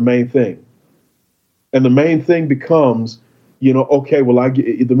rather than the main thing. And the main thing becomes,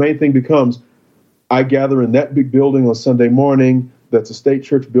 the main thing becomes, I gather in that big building on Sunday morning, that's a state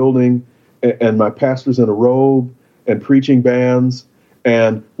church building, and my pastor's in a robe and preaching bands,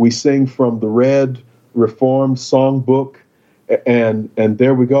 and we sing from the Red Reformed Songbook, and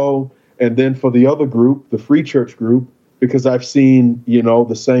there we go. And then for the other group, the free church group, because I've seen,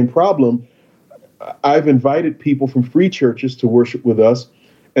 the same problem, I've invited people from free churches to worship with us,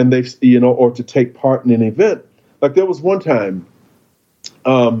 and they've, or to take part in an event. Like there was one time,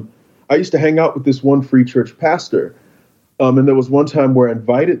 I used to hang out with this one free church pastor, and there was one time where I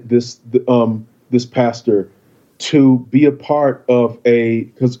invited this pastor to be a part of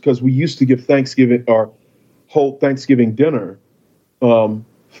because we used to give Thanksgiving or hold Thanksgiving dinner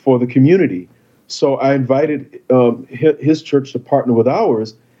for the community. So I invited his church to partner with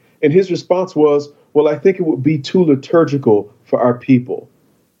ours, and his response was, well, I think it would be too liturgical for our people.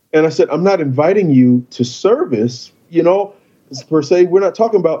 And I said, I'm not inviting you to service, per se. We're not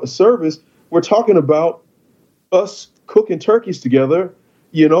talking about a service. We're talking about us cooking turkeys together,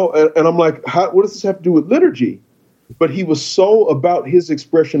 and I'm like, what does this have to do with liturgy? But he was so about his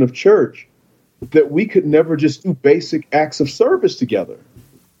expression of church, that we could never just do basic acts of service together.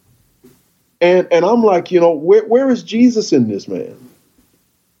 And I'm like, where is Jesus in this, man?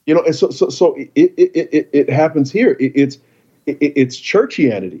 And so it happens here. It's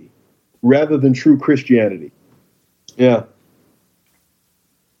churchianity rather than true Christianity. Yeah.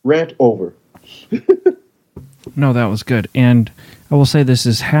 Rant over. No, that was good. And I will say this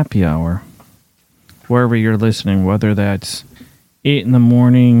is happy hour. Wherever you're listening, whether that's 8 in the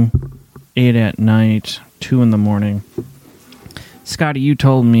morning, 8 at night, 2 in the morning. Scotty, you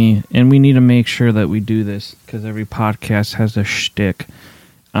told me, and we need to make sure that we do this because every podcast has a shtick.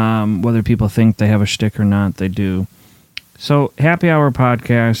 Whether people think they have a shtick or not, they do. So, Happy Hour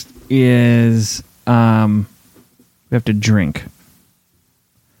podcast is we have to drink.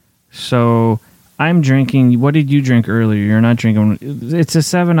 So, I'm drinking. What did you drink earlier? You're not drinking. It's a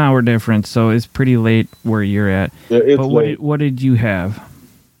 7-hour difference, so it's pretty late where you're at. Yeah, it's but late. What did you have?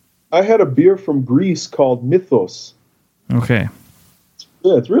 I had a beer from Greece called Mythos. Okay.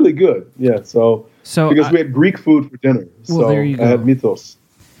 Yeah, it's really good. Yeah, so because we had Greek food for dinner, so there you go. I had Mythos.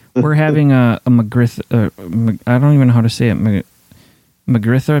 We're having a Magritha. I don't even know how to say it.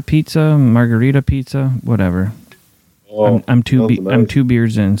 Magritha pizza, margarita pizza, whatever. Oh, I'm two nice. I'm 2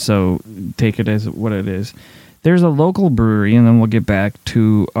 beers in, so take it as what it is. There's a local brewery, and then we'll get back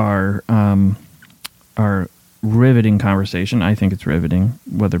to our riveting conversation. I think it's riveting,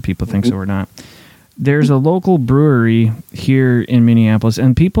 whether people think so or not. There's a local brewery here in Minneapolis,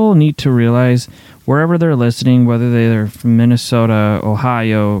 and people need to realize wherever they're listening, whether they're from Minnesota,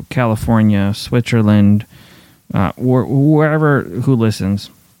 Ohio, California, Switzerland, wherever who listens,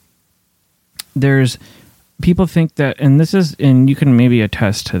 there's people think that, and you can maybe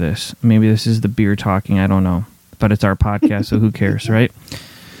attest to this. Maybe this is the beer talking. I don't know, but it's our podcast, so who cares, right?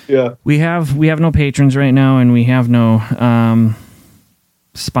 Yeah, we have no patrons right now, and we have no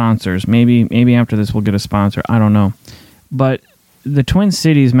sponsors. Maybe after this we'll get a sponsor. I don't know, but the Twin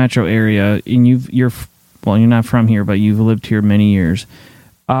Cities metro area, and you're not from here, but you've lived here many years.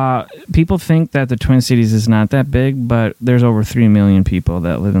 People think that the Twin Cities is not that big, but there's over 3 million people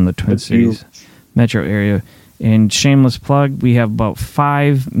that live in the Twin Cities metro area. And shameless plug, we have about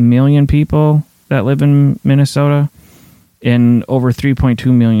 5 million people that live in Minnesota, and over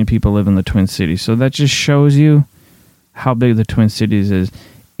 3.2 million people live in the Twin Cities. So that just shows you how big the Twin Cities is.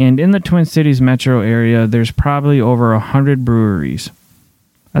 And in the Twin Cities metro area, there's probably over 100 breweries.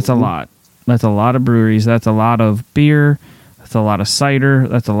 That's a lot. That's a lot of breweries. That's a lot of beer. That's a lot of cider.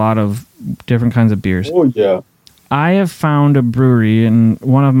 That's a lot of different kinds of beers. Oh, yeah. I have found a brewery, and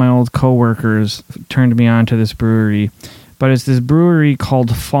one of my old coworkers turned me on to this brewery, but it's this brewery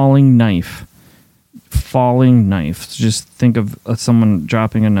called Falling Knife. Falling Knife. Just think of someone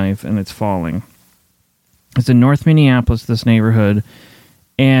dropping a knife and it's falling. It's in North Minneapolis, this neighborhood,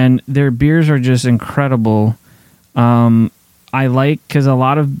 and their beers are just incredible. I like, because a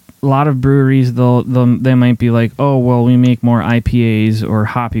lot of breweries they might be like, oh well, we make more IPAs or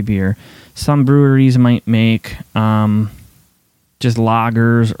hoppy beer. Some breweries might make just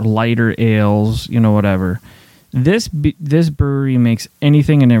lagers or lighter ales, whatever. This brewery makes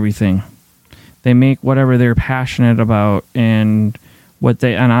anything and everything. They make whatever they're passionate about, and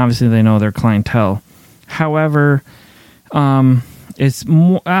obviously they know their clientele. However, it's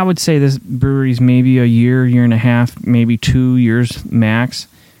more, I would say this brewery's maybe a year and a half, maybe 2 years max.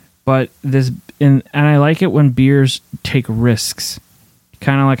 But and I like it when beers take risks.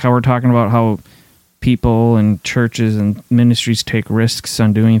 Kind of like how we're talking about how people and churches and ministries take risks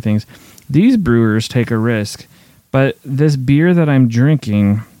on doing things. These brewers take a risk. But this beer that I'm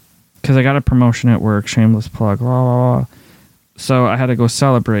drinking, because I got a promotion at work, shameless plug, blah, blah, blah. So I had to go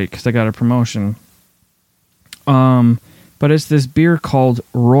celebrate because I got a promotion. But it's this beer called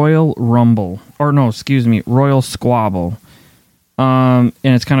Royal Squabble. And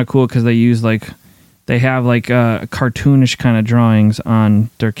it's kind of cool because they use they have cartoonish kind of drawings on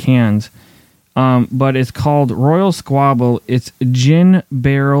their cans. But it's called Royal Squabble. It's gin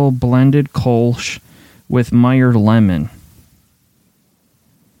barrel blended Kolsch with Meyer lemon.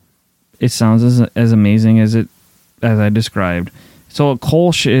 It sounds as amazing as I described. So a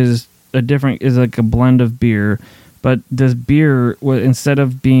Kolsch is like a blend of beer, but this beer, instead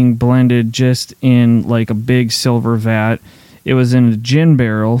of being blended just in like a big silver vat, it was in a gin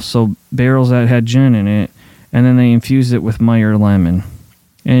barrel, so barrels that had gin in it, and then they infused it with Meyer lemon,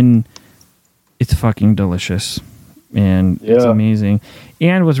 and it's fucking delicious, and it's amazing.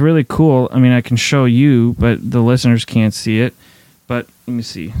 And what's really cool, I mean, I can show you, but the listeners can't see it. But let me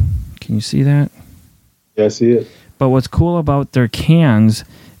see. Can you see that? Yeah, I see it. But what's cool about their cans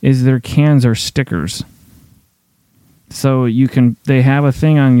is their cans are stickers. So they have a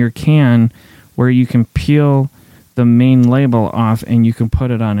thing on your can where you can peel the main label off and you can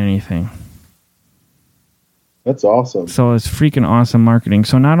put it on anything. That's awesome. So it's freaking awesome marketing.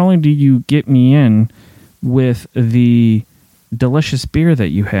 So not only do you get me in with the delicious beer that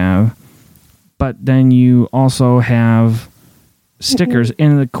you have, but then you also have stickers.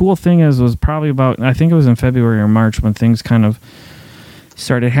 And the cool thing was probably about, I think it was in February or March when things kind of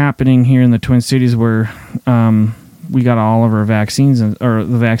started happening here in the Twin Cities, where we got all of our vaccines, or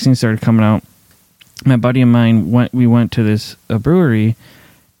the vaccines started coming out. My buddy and mine went to this brewery,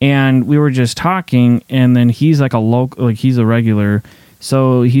 and we were just talking, and then he's like he's a regular,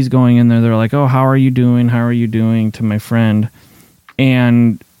 so he's going in there. They're like, "Oh, how are you doing? How are you doing?" to my friend,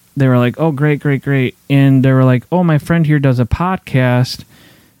 and they were like, "Oh, great, great, great," and they were like, "Oh, my friend here does a podcast.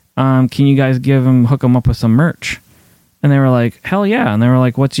 Can you guys hook him up with some merch?" And they were like, "Hell yeah!" And they were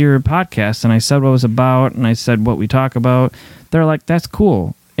like, "What's your podcast?" And I said what it was about, and I said what we talk about. They're like, "That's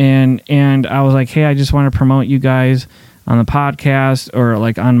cool." And I was like, "Hey, I just want to promote you guys on the podcast, or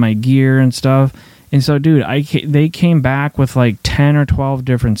like on my gear and stuff." And so, dude, they came back with like 10 or 12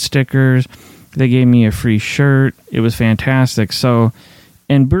 different stickers. They gave me a free shirt. It was fantastic. So,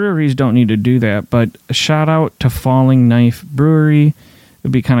 and breweries don't need to do that, but a shout out to Falling Knife Brewery. It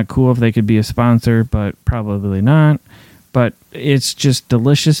would be kind of cool if they could be a sponsor, but probably not. But it's just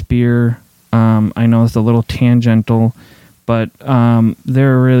delicious beer. I know it's a little tangential, but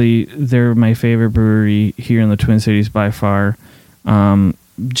they're my favorite brewery here in the Twin Cities by far.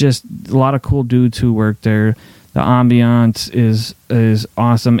 Just a lot of cool dudes who work there. The ambiance is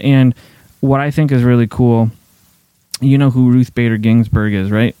awesome. And what I think is really cool, you know who Ruth Bader Ginsburg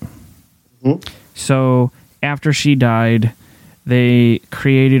is, right? Mm-hmm. So after she died, they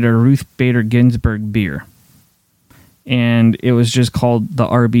created a Ruth Bader Ginsburg beer. And it was just called the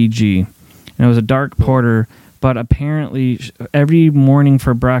RBG. And it was a dark porter, but apparently every morning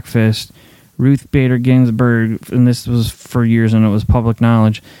for breakfast, Ruth Bader Ginsburg, and this was for years and it was public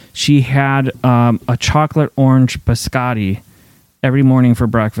knowledge, she had a chocolate orange biscotti every morning for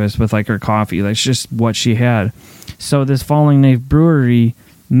breakfast with like her coffee. That's just what she had. So this Falling Knife Brewery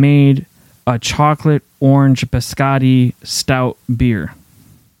made a chocolate orange biscotti stout beer.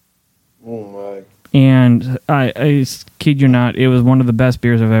 Oh my. And I kid you not, it was one of the best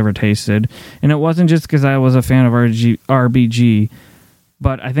beers I've ever tasted. And it wasn't just because I was a fan of RBG,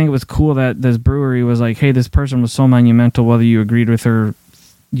 but I think it was cool that this brewery was like, hey, this person was so monumental, whether you agreed with her,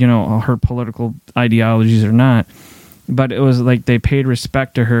 you know, her political ideologies or not. But it was like they paid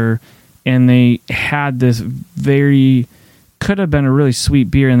respect to her, and they had this could have been a really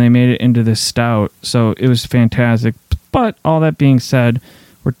sweet beer, and they made it into this stout. So it was fantastic. But all that being said,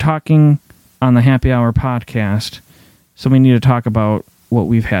 we're talking on the Happy Hour podcast, so we need to talk about what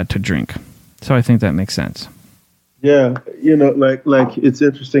we've had to drink. So I think that makes sense. Yeah, you know, like it's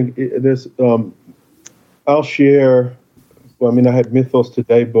interesting. There's, I'll share. Well, I mean, I had Mythos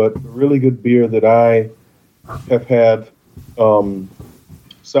today, but a really good beer that I have had. A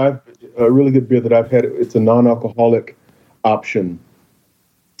really good beer that I've had. It's a non-alcoholic option.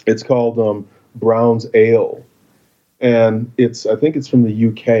 It's called Brown's Ale, and I think it's from the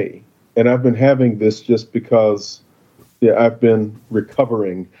UK. And I've been having this just because, I've been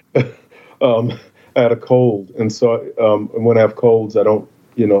recovering. I had a cold, and so when I have colds, I don't,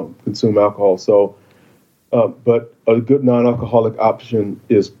 consume alcohol. So, but a good non-alcoholic option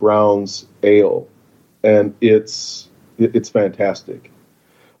is Brown's Ale, and it's fantastic.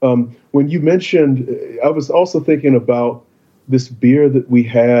 When you mentioned, I was also thinking about this beer that we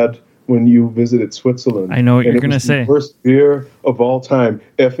had when you visited Switzerland. I know what you're going to say. First beer of all time,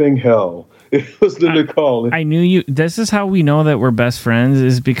 effing hell. It was the Nicole. I knew you. This is how we know that we're best friends,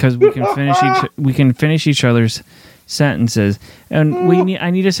 is because we can finish each other's sentences. And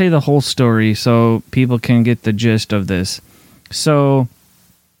I need to say the whole story so people can get the gist of this. So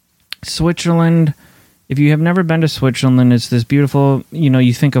Switzerland, if you have never been to Switzerland, it's this beautiful,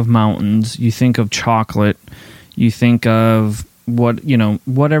 you think of mountains, you think of chocolate, you think of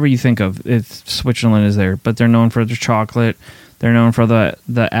whatever you think of, Switzerland is there. But they're known for their chocolate. They're known for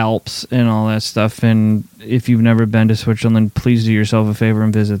the Alps and all that stuff. And if you've never been to Switzerland, please do yourself a favor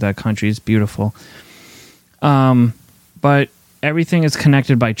and visit that country. It's beautiful. But everything is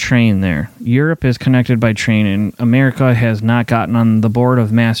connected by train there. Europe is connected by train, and America has not gotten on the board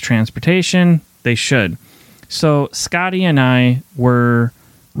of mass transportation. They should. So Scotty and I were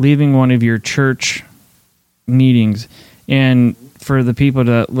leaving one of your church meetings, and for the people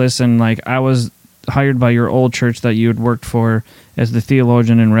to listen, like, I was hired by your old church that you had worked for as the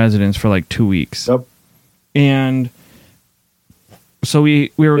theologian in residence for like 2 weeks. Yep. And so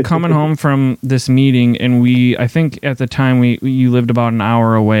we were coming home from this meeting, and I think at the time you lived about an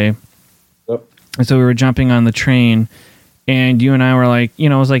hour away. Yep. And so we were jumping on the train, and you and I were like, it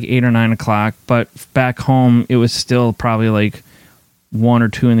was like 8 or 9 o'clock, but back home it was still probably like 1 or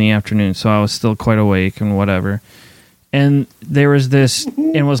 2 in the afternoon, so I was still quite awake and whatever. And there was this,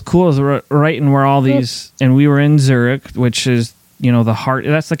 and what's cool is right in where all these, and we were in Zurich, which is, the heart,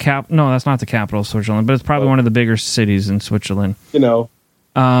 that's the no, that's not the capital of Switzerland, but it's probably one of the bigger cities in Switzerland.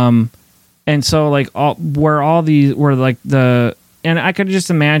 And so like and I could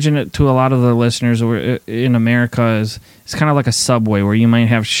just imagine it to a lot of the listeners in America it's kind of like a subway where you might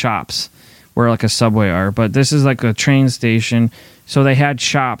have shops where like a subway are, but this is like a train station. So they had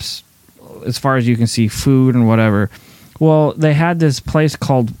shops as far as you can see, food and whatever. Well, they had this place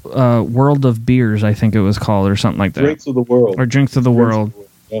called World of Beers, I think it was called, or something like that. Drinks of the World. Or Drinks of the World.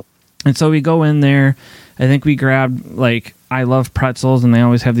 Yeah. And so we go in there. I think we grabbed, like, I love pretzels, and they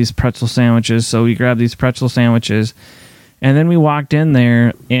always have these pretzel sandwiches. So we grabbed these pretzel sandwiches. And then we walked in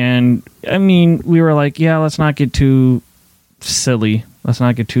there, and, I mean, we were like, yeah, let's not get too silly. Let's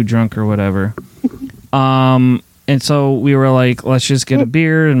not get too drunk or whatever. And so we were like, let's just get a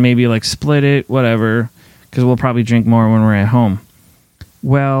beer and maybe, like, split it, whatever, because we'll probably drink more when we're at home.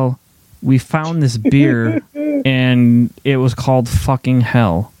 Well, we found this beer, and it was called Fucking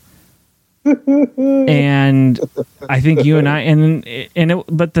Hell. And I think you and I,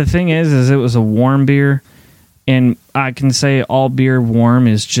 but the thing is it was a warm beer, and I can say all beer warm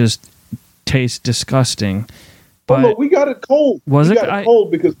is just tastes disgusting. But no, we got it cold. Was we it? got it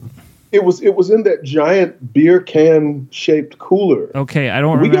cold because it was in that giant beer can shaped cooler. Okay, I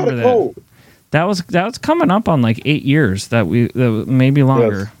don't remember that. We got it cold. That was coming up on like 8 years that maybe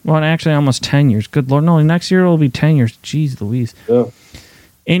longer. Yes. Well, actually almost 10 years. Good Lord, no, next year it'll be 10 years. Jeez Louise. Yeah.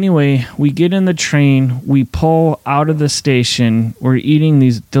 Anyway, we get in the train, we pull out of the station, we're eating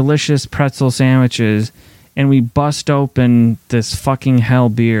these delicious pretzel sandwiches, and we bust open this Fucking Hell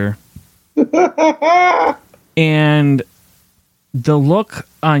beer. And the look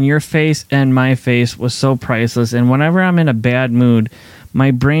on your face and my face was so priceless. And whenever I'm in a bad mood,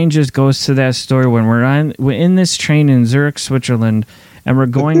 my brain just goes to that story when we're in this train in Zurich, Switzerland, and we're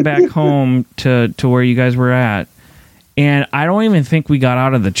going back home to where you guys were at. And I don't even think we got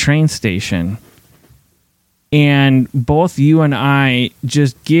out of the train station. And both you and I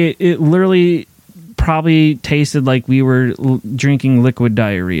it literally probably tasted like we were drinking liquid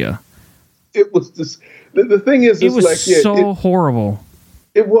diarrhea. It was just, the thing is, it was like, horrible.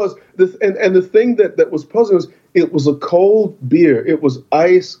 It was this, and the thing that was puzzling was it was a cold beer. It was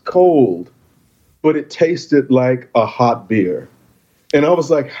ice cold, but it tasted like a hot beer. And I was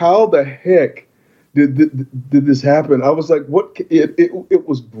like, how the heck did this happen? I was like, what? It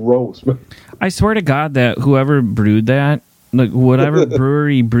was gross. I swear to God that whoever brewed that, like whatever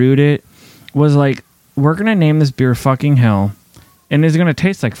brewery brewed it, was like, we're going to name this beer Fucking Hell, and it's going to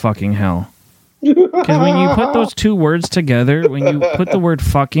taste like fucking hell. Because when you put those two words together, when you put the word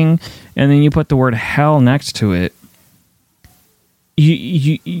fucking and then you put the word hell next to it,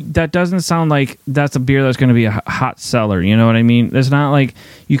 you that doesn't sound like that's a beer that's going to be a hot seller. You know what I mean? It's not like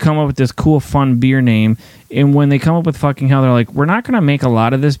you come up with this cool, fun beer name, and when they come up with Fucking Hell, they're like, we're not going to make a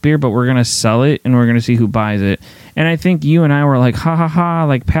lot of this beer, but we're going to sell it, and we're going to see who buys it. And I think you and I were like, ha ha ha,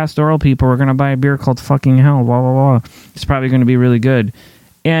 like pastoral people, we're going to buy a beer called Fucking Hell, blah, blah, blah. It's probably going to be really good.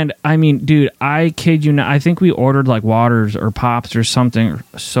 And, I mean, dude, I kid you not, I think we ordered, like, waters or pops or something, or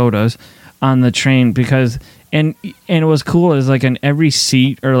sodas, on the train because... And it was cool is like in every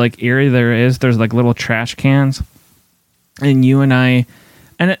seat or like area there's like little trash cans, and you and I,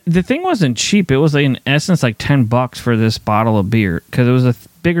 and the thing wasn't cheap. It was like in essence like $10 for this bottle of beer because it was a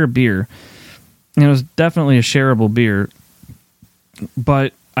bigger beer, and it was definitely a shareable beer.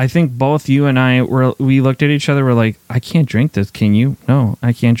 But I think both you and I we looked at each other. We're like, I can't drink this. Can you? No,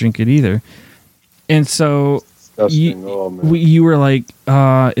 I can't drink it either. And so. You were like,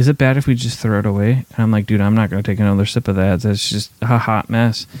 is it bad if we just throw it away? And I'm like, dude, I'm not going to take another sip of that. That's just a hot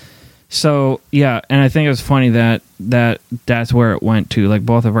mess. So, yeah, and I think it was funny that's where it went to. Like,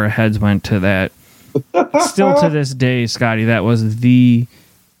 both of our heads went to that. Still to this day, Scotty, that was the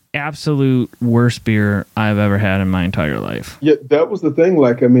absolute worst beer I've ever had in my entire life. Yeah, that was the thing.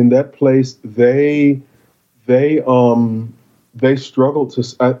 Like, I mean, that place, they struggled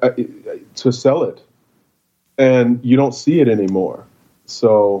to sell it. And you don't see it anymore.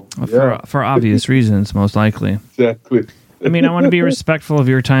 So for obvious reasons, most likely. Exactly. I mean, I want to be respectful of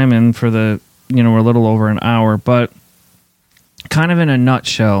your time, and for the we're a little over an hour, but kind of in a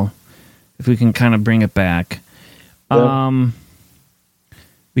nutshell, if we can kind of bring it back, we kind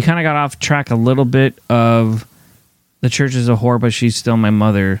of got off track a little bit of the church is a whore, but she's still my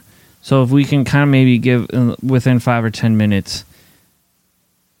mother. So if we can kind of maybe give within 5 or 10 minutes.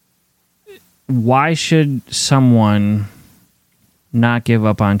 why should someone not give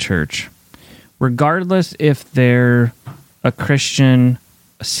up on church? Regardless if they're a Christian,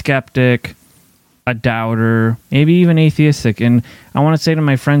 a skeptic, a doubter, maybe even atheistic. And I want to say to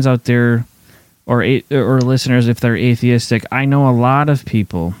my friends out there, or listeners, if they're atheistic, I know a lot of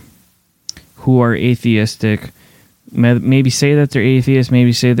people who are atheistic, maybe say that they're atheist,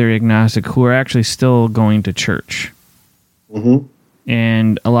 maybe say they're agnostic, who are actually still going to church. Mm-hmm.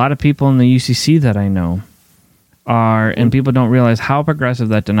 And a lot of people in the UCC that I know are, and people don't realize how progressive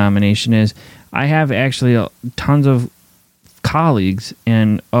that denomination is. I have actually tons of colleagues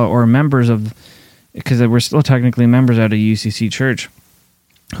and or members of, because we're still technically members at a UCC church,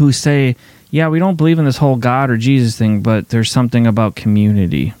 who say, yeah, we don't believe in this whole God or Jesus thing, but there's something about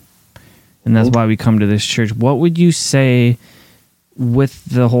community. And that's why we come to this church. What would you say with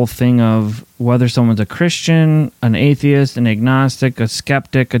the whole thing of whether someone's a Christian, an atheist, an agnostic, a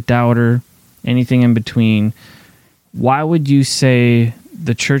skeptic, a doubter, anything in between? Why would you say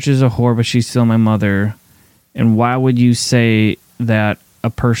the church is a whore, but she's still my mother? And why would you say that a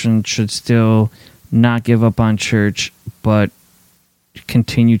person should still not give up on church, but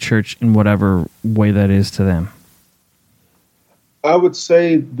continue church in whatever way that is to them? I would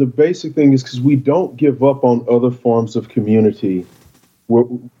say the basic thing is because we don't give up on other forms of community.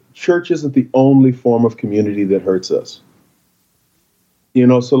 Church isn't the only form of community that hurts us.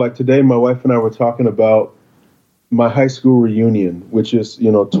 So like today, my wife and I were talking about my high school reunion, which is,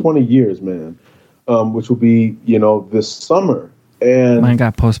 20 years, man, which will be, this summer. And mine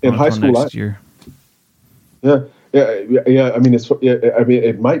got postponed until next year. Yeah. I mean,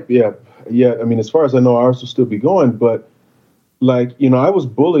 it might be. Yeah. I mean, as far as I know, ours will still be going. But like, I was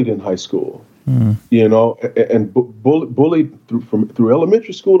bullied in high school. And bullied through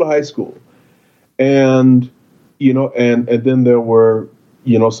elementary school to high school, and and then there were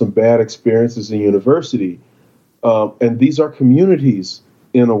some bad experiences in university, and these are communities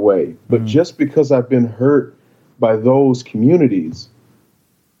in a way. But just because I've been hurt by those communities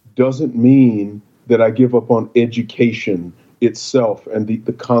doesn't mean that I give up on education itself and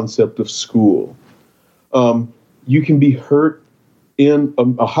the concept of school. You can be hurt in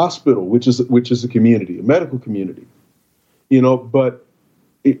a hospital, which is a community, a medical community, but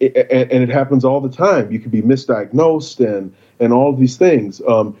it happens all the time. You can be misdiagnosed and all of these things.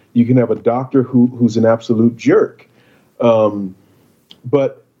 You can have a doctor who's an absolute jerk,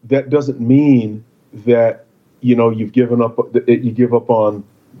 but that doesn't mean that you've given up. You give up on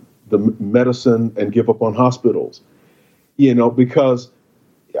the medicine and give up on hospitals, because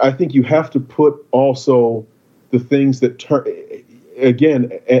I think you have to put also the things that turn. Again,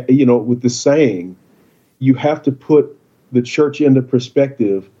 with the saying, you have to put the church into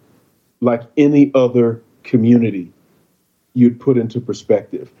perspective like any other community you'd put into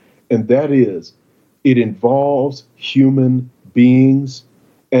perspective. And that is, it involves human beings,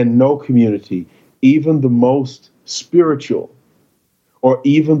 and no community, even the most spiritual or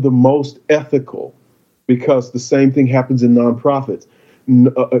even the most ethical, because the same thing happens in nonprofits,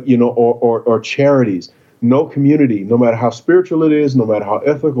 or charities. No community, no matter how spiritual it is, no matter how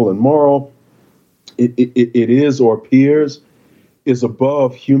ethical and moral it is or appears, is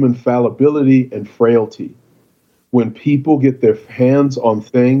above human fallibility and frailty. When people get their hands on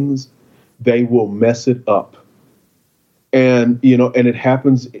things, they will mess it up. And it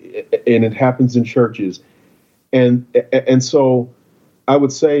happens in churches. And so I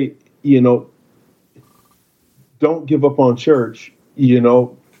would say, don't give up on church,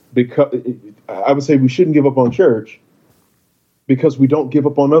 because I would say we shouldn't give up on church because we don't give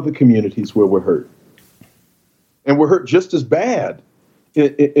up on other communities where we're hurt. And we're hurt just as bad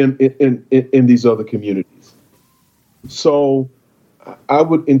in these other communities. So I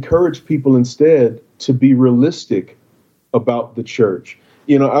would encourage people instead to be realistic about the church.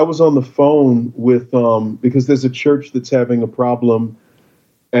 I was on the phone with, because there's a church that's having a problem,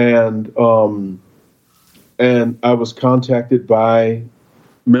 and I was contacted by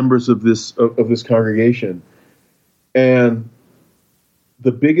members of this congregation, and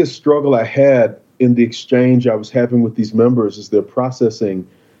the biggest struggle I had in the exchange I was having with these members as they're processing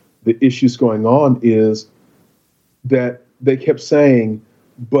the issues going on is that they kept saying,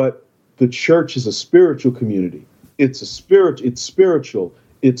 but the church is a spiritual community. It's spiritual.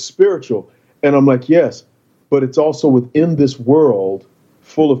 And I'm like, yes, but it's also within this world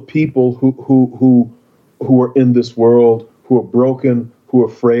full of people who are in this world, who are broken, who are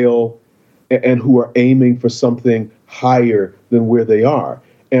frail, and who are aiming for something higher than where they are.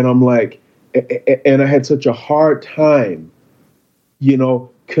 And I'm like, and I had such a hard time,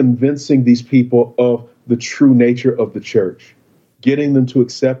 convincing these people of the true nature of the church, getting them to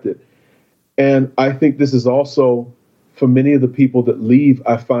accept it. And I think this is also, for many of the people that leave,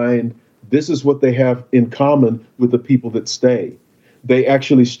 I find this is what they have in common with the people that stay. They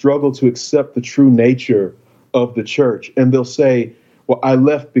actually struggle to accept the true nature of the church. And they'll say, well, I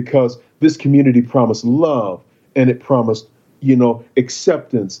left because this community promised love, and it promised,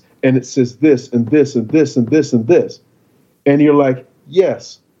 acceptance. And it says this and this and this and this and this. And you're like,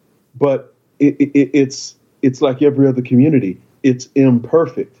 yes, but it's like every other community. It's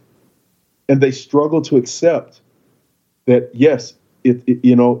imperfect. And they struggle to accept that, yes,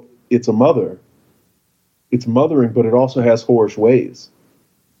 it's a mother. It's mothering, but it also has whorish ways.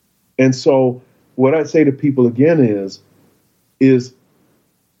 And so what I say to people again is,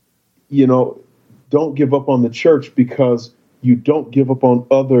 don't give up on the church because you don't give up on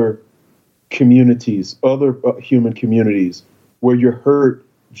other communities, other human communities where you're hurt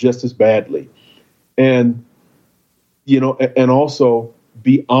just as badly. And, and also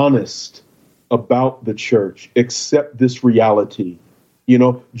be honest about the church. Accept this reality.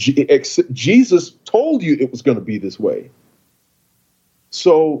 Jesus told you it was going to be this way.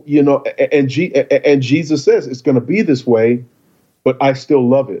 So, and Jesus says it's going to be this way, but I still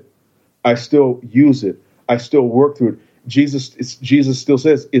love it. I still use it. I still work through it. Jesus still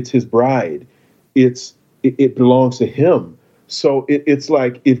says it's his bride. It belongs to him. So it's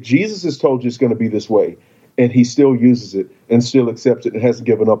like, if Jesus has told you it's going to be this way and he still uses it and still accepts it and hasn't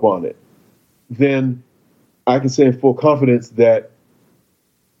given up on it, then I can say in full confidence that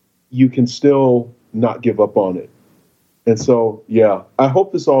you can still not give up on it. And so, yeah, I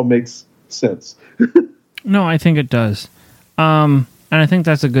hope this all makes sense. No, I think it does. And I think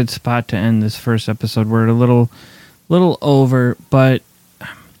that's a good spot to end this first episode. We're a little over, but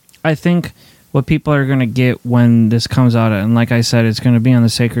I think what people are going to get when this comes out, and like I said, it's going to be on the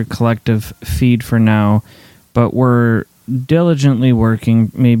Sacred Collective feed for now, but we're diligently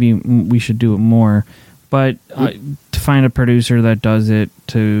working. Maybe we should do it more, but to find a producer that does it,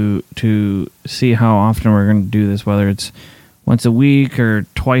 to see how often we're going to do this, whether it's once a week or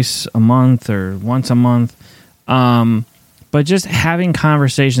twice a month or once a month. But just having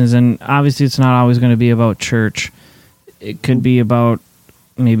conversations, and obviously it's not always going to be about church. It could be about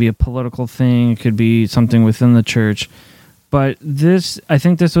maybe a political thing. It could be something within the church. But I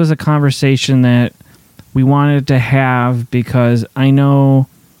think this was a conversation that we wanted to have because I know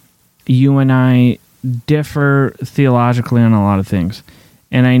you and I differ theologically on a lot of things.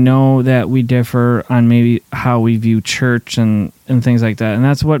 And I know that we differ on maybe how we view church and things like that. And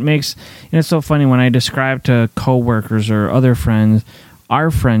that's what makes, it's so funny when I describe to coworkers or other friends our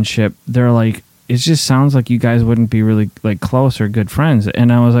friendship, they're like, it just sounds like you guys wouldn't be really like close or good friends.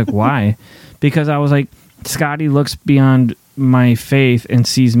 And I was like, why? Because I was like, Scotty looks beyond my faith and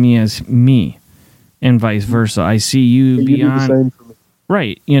sees me as me, and vice versa. I see you beyond. Do the same for me.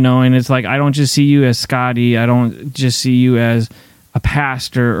 Right. And it's like, I don't just see you as Scotty. I don't just see you as a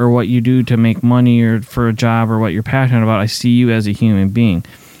pastor or what you do to make money or for a job or what you're passionate about. I see you as a human being.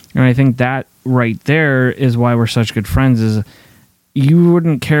 And I think that right there is why we're such good friends, is you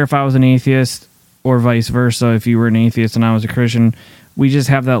wouldn't care if I was an atheist or vice versa if you were an atheist and I was a Christian. We just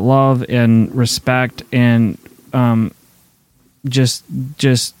have that love and respect and just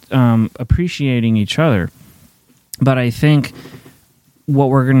appreciating each other. But I think what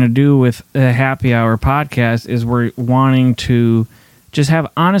we're going to do with a Happy Hour podcast is we're wanting to just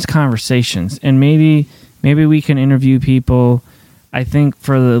have honest conversations, and maybe we can interview people. I think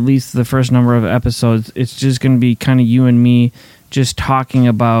for at least the first number of episodes, it's just going to be kind of you and me just talking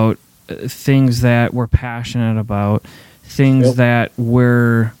about things that we're passionate about, things that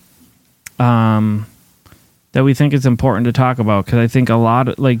we're that we think it's important to talk about. Because I think a lot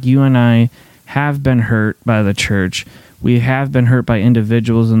of, like, you and I have been hurt by the church. We have been hurt by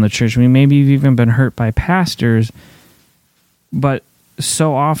individuals in the church. We maybe have even been hurt by pastors. But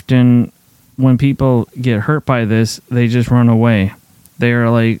so often when people get hurt by this, they just run away. They are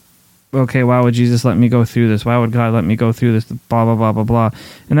like, okay, why would Jesus let me go through this? Why would God let me go through this? Blah, blah, blah, blah, blah.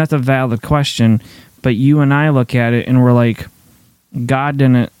 And that's a valid question. But you and I look at it and we're like, God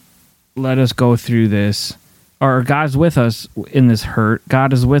didn't let us go through this. Or God's with us in this hurt.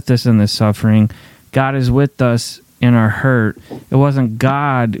 God is with us in this suffering. God is with us in our hurt. It wasn't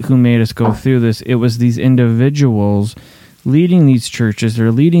God who made us go through this. It was these individuals leading these churches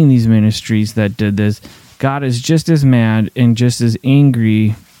or leading these ministries that did this. God is just as mad and just as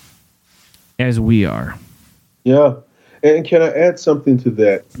angry as we are. Yeah. And can I add something to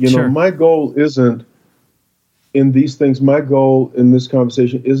that? Sure. My goal isn't in these things. My goal in this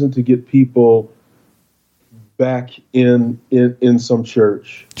conversation isn't to get people back in some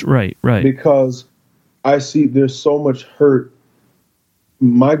church. Right. Because I see there's so much hurt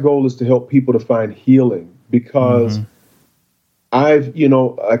my goal is to help people to find healing, because I've,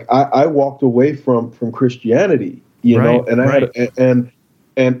 I walked away from Christianity, and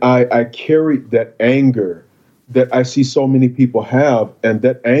I carried that anger that I see so many people have, and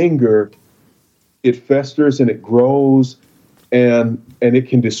that anger, it festers and it grows, and it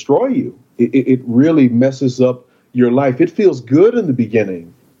can destroy you. It really messes up your life. It feels good in the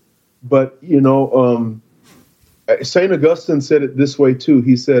beginning, but St. Augustine said it this way too.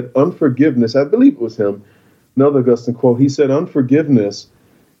 He said, unforgiveness, I believe it was him, another Augustine quote, he said, unforgiveness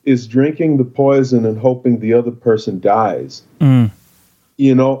is drinking the poison and hoping the other person dies. And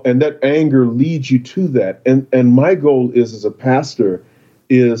that anger leads you to that. And my goal is, as a pastor,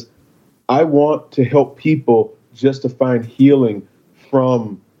 is I want to help people just to find healing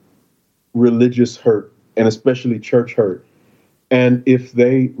from religious hurt, and especially church hurt. And if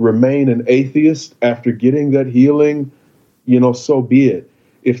they remain an atheist after getting that healing, so be it.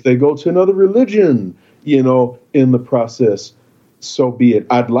 If they go to another religion, in the process, so be it.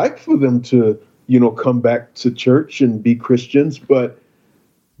 I'd like for them to, come back to church and be Christians, but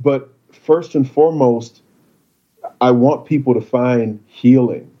first and foremost, I want people to find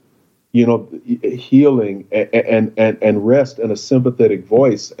healing, healing and rest and a sympathetic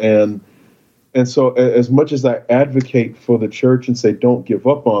voice. And so as much as I advocate for the church and say, don't give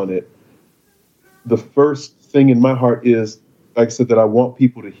up on it, the first thing in my heart is, like I said, that I want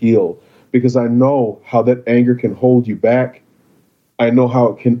people to heal, because I know how that anger can hold you back. I know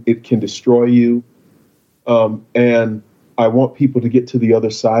how it can destroy you. And I want people to get to the other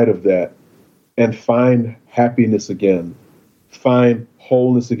side of that and find happiness again, find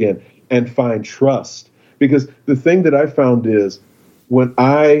wholeness again, and find trust. Because the thing that I found is, when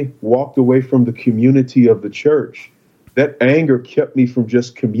I walked away from the community of the church, that anger kept me from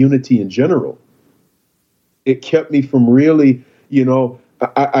just community in general. It kept me from really,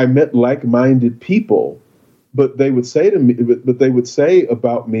 I met like-minded people, but they would say to me, but they would say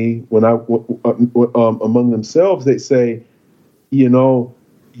about me when among themselves, they say,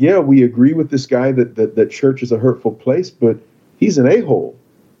 yeah, we agree with this guy that church is a hurtful place, but he's an a-hole,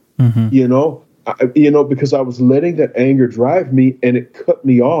 because I was letting that anger drive me, and it cut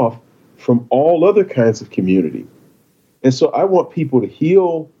me off from all other kinds of community. And so I want people to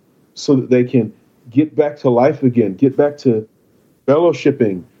heal so that they can get back to life again, get back to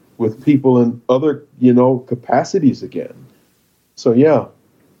fellowshipping with people in other, capacities again. So, yeah.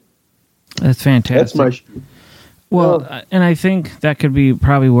 That's fantastic. That's my... Well, and I think that could be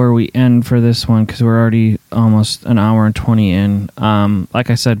probably where we end for this one, because we're already almost an hour and 20 in. Like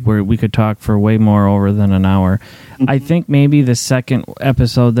I said, we could talk for way more over than an hour. I think maybe the second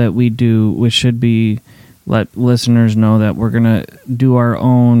episode that we do, which should be let listeners know that we're going to do our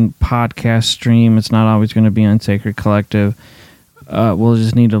own podcast stream. It's not always going to be on Sacred Collective. We'll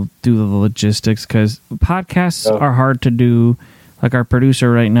just need to do the logistics, because podcasts are hard to do. Like our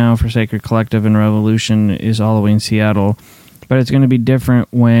producer right now for Sacred Collective and Revolution is all the way in Seattle. But it's going to be different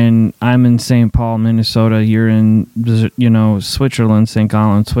when I'm in St. Paul, Minnesota. You're in, Switzerland, St.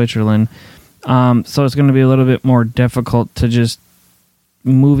 Gallen, Switzerland. So it's going to be a little bit more difficult to just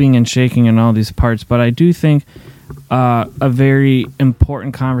moving and shaking in all these parts. But I do think a very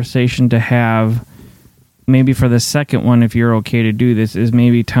important conversation to have, maybe for the second one, if you're okay to do this, is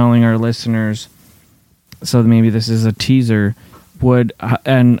maybe telling our listeners, so maybe this is a teaser,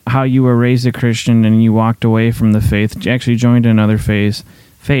 and how you were raised a Christian and you walked away from the faith, actually joined another faith,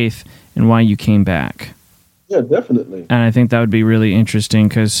 and why you came back. Yeah, definitely. And I think that would be really interesting,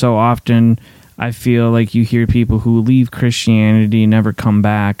 because so often I feel like you hear people who leave Christianity, never come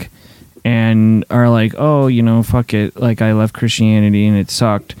back, and are like, oh, fuck it, like I left Christianity and it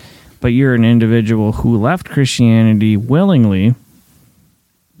sucked. But you're an individual who left Christianity willingly,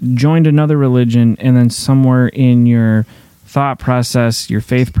 joined another religion, and then somewhere in your thought process, your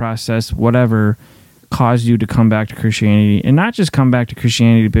faith process, whatever, caused you to come back to Christianity, and not just come back to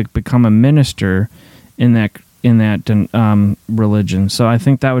Christianity, but become a minister in that religion. So I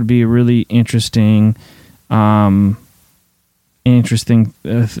think that would be a really interesting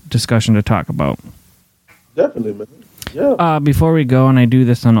discussion to talk about. Definitely, man. Yeah. Before we go, and I do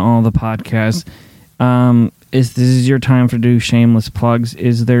this on all the podcasts, this is your time to do shameless plugs.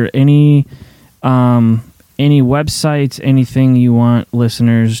 Is there any websites, anything you want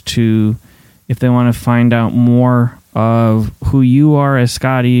listeners to, if they want to find out more of who you are as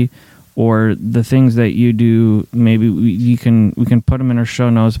Scotty, or the things that you do, maybe we can put them in our show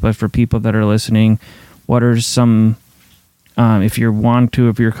notes. But for people that are listening, what are some, if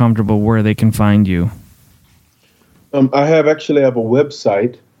you're comfortable, where they can find you? I have a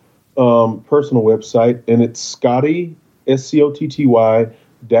website, personal website, and it's Scotty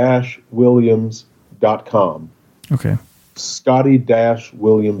Scotty-Williams.com. Okay.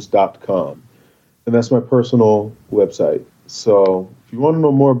 Scotty-Williams.com. And that's my personal website. So if you want to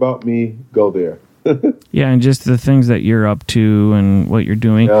know more about me, go there. Yeah, and just the things that you're up to and what you're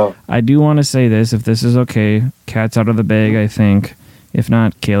doing. Yeah. I do want to say this, if this is okay, cat's out of the bag, I think. If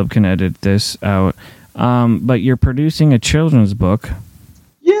not, Caleb can edit this out. But you're producing a children's book.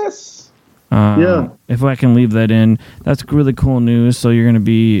 Yes. Yeah. If I can leave that in, that's really cool news. So you're going to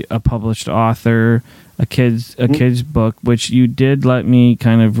be a published author, a kid's book, which you did let me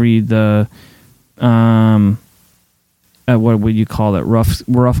kind of read the what would you call it,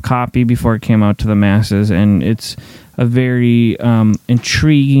 rough copy before it came out to the masses, and it's a very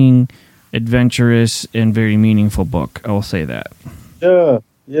intriguing, adventurous, and very meaningful book. I will say that. Yeah.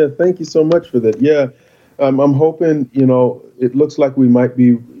 Thank you so much for that. Yeah, I'm hoping. It looks like it might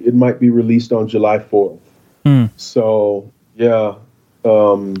be released on July 4th. So yeah,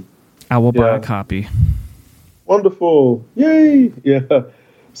 I will buy a copy. Wonderful! Yay! Yeah.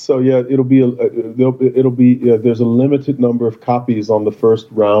 So yeah, it'll be there's a limited number of copies on the first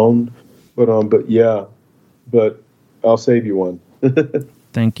round, but I'll save you one.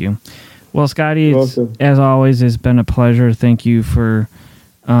 Thank you. Well, Scotty, Welcome. as always, it's been a pleasure. Thank you for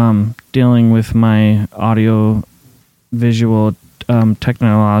dealing with my audio visual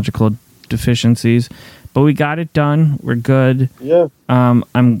technological deficiencies, but we got it done. We're good. Yeah.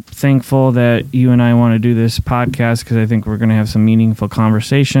 I'm thankful that you and I want to do this podcast because I think we're going to have some meaningful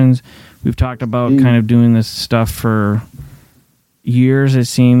conversations. We've talked about kind of doing this stuff for years, it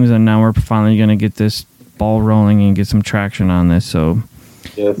seems, and now we're finally going to get this ball rolling and get some traction on this. So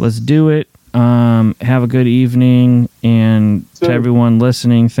let's do it. Have a good evening, and to everyone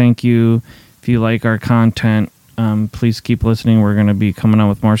listening, thank you. If you like our content, please keep listening. We're going to be coming out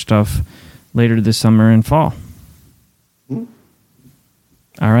with more stuff later this summer and fall.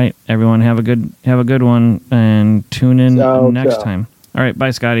 All right, everyone, have a good one, and tune in next time. All right,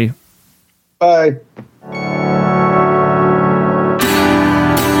 bye, Scotty. Bye.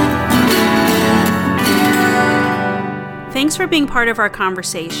 Thanks for being part of our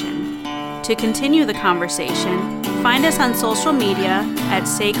conversation. To continue the conversation, find us on social media at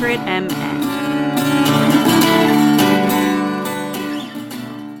SacredMN.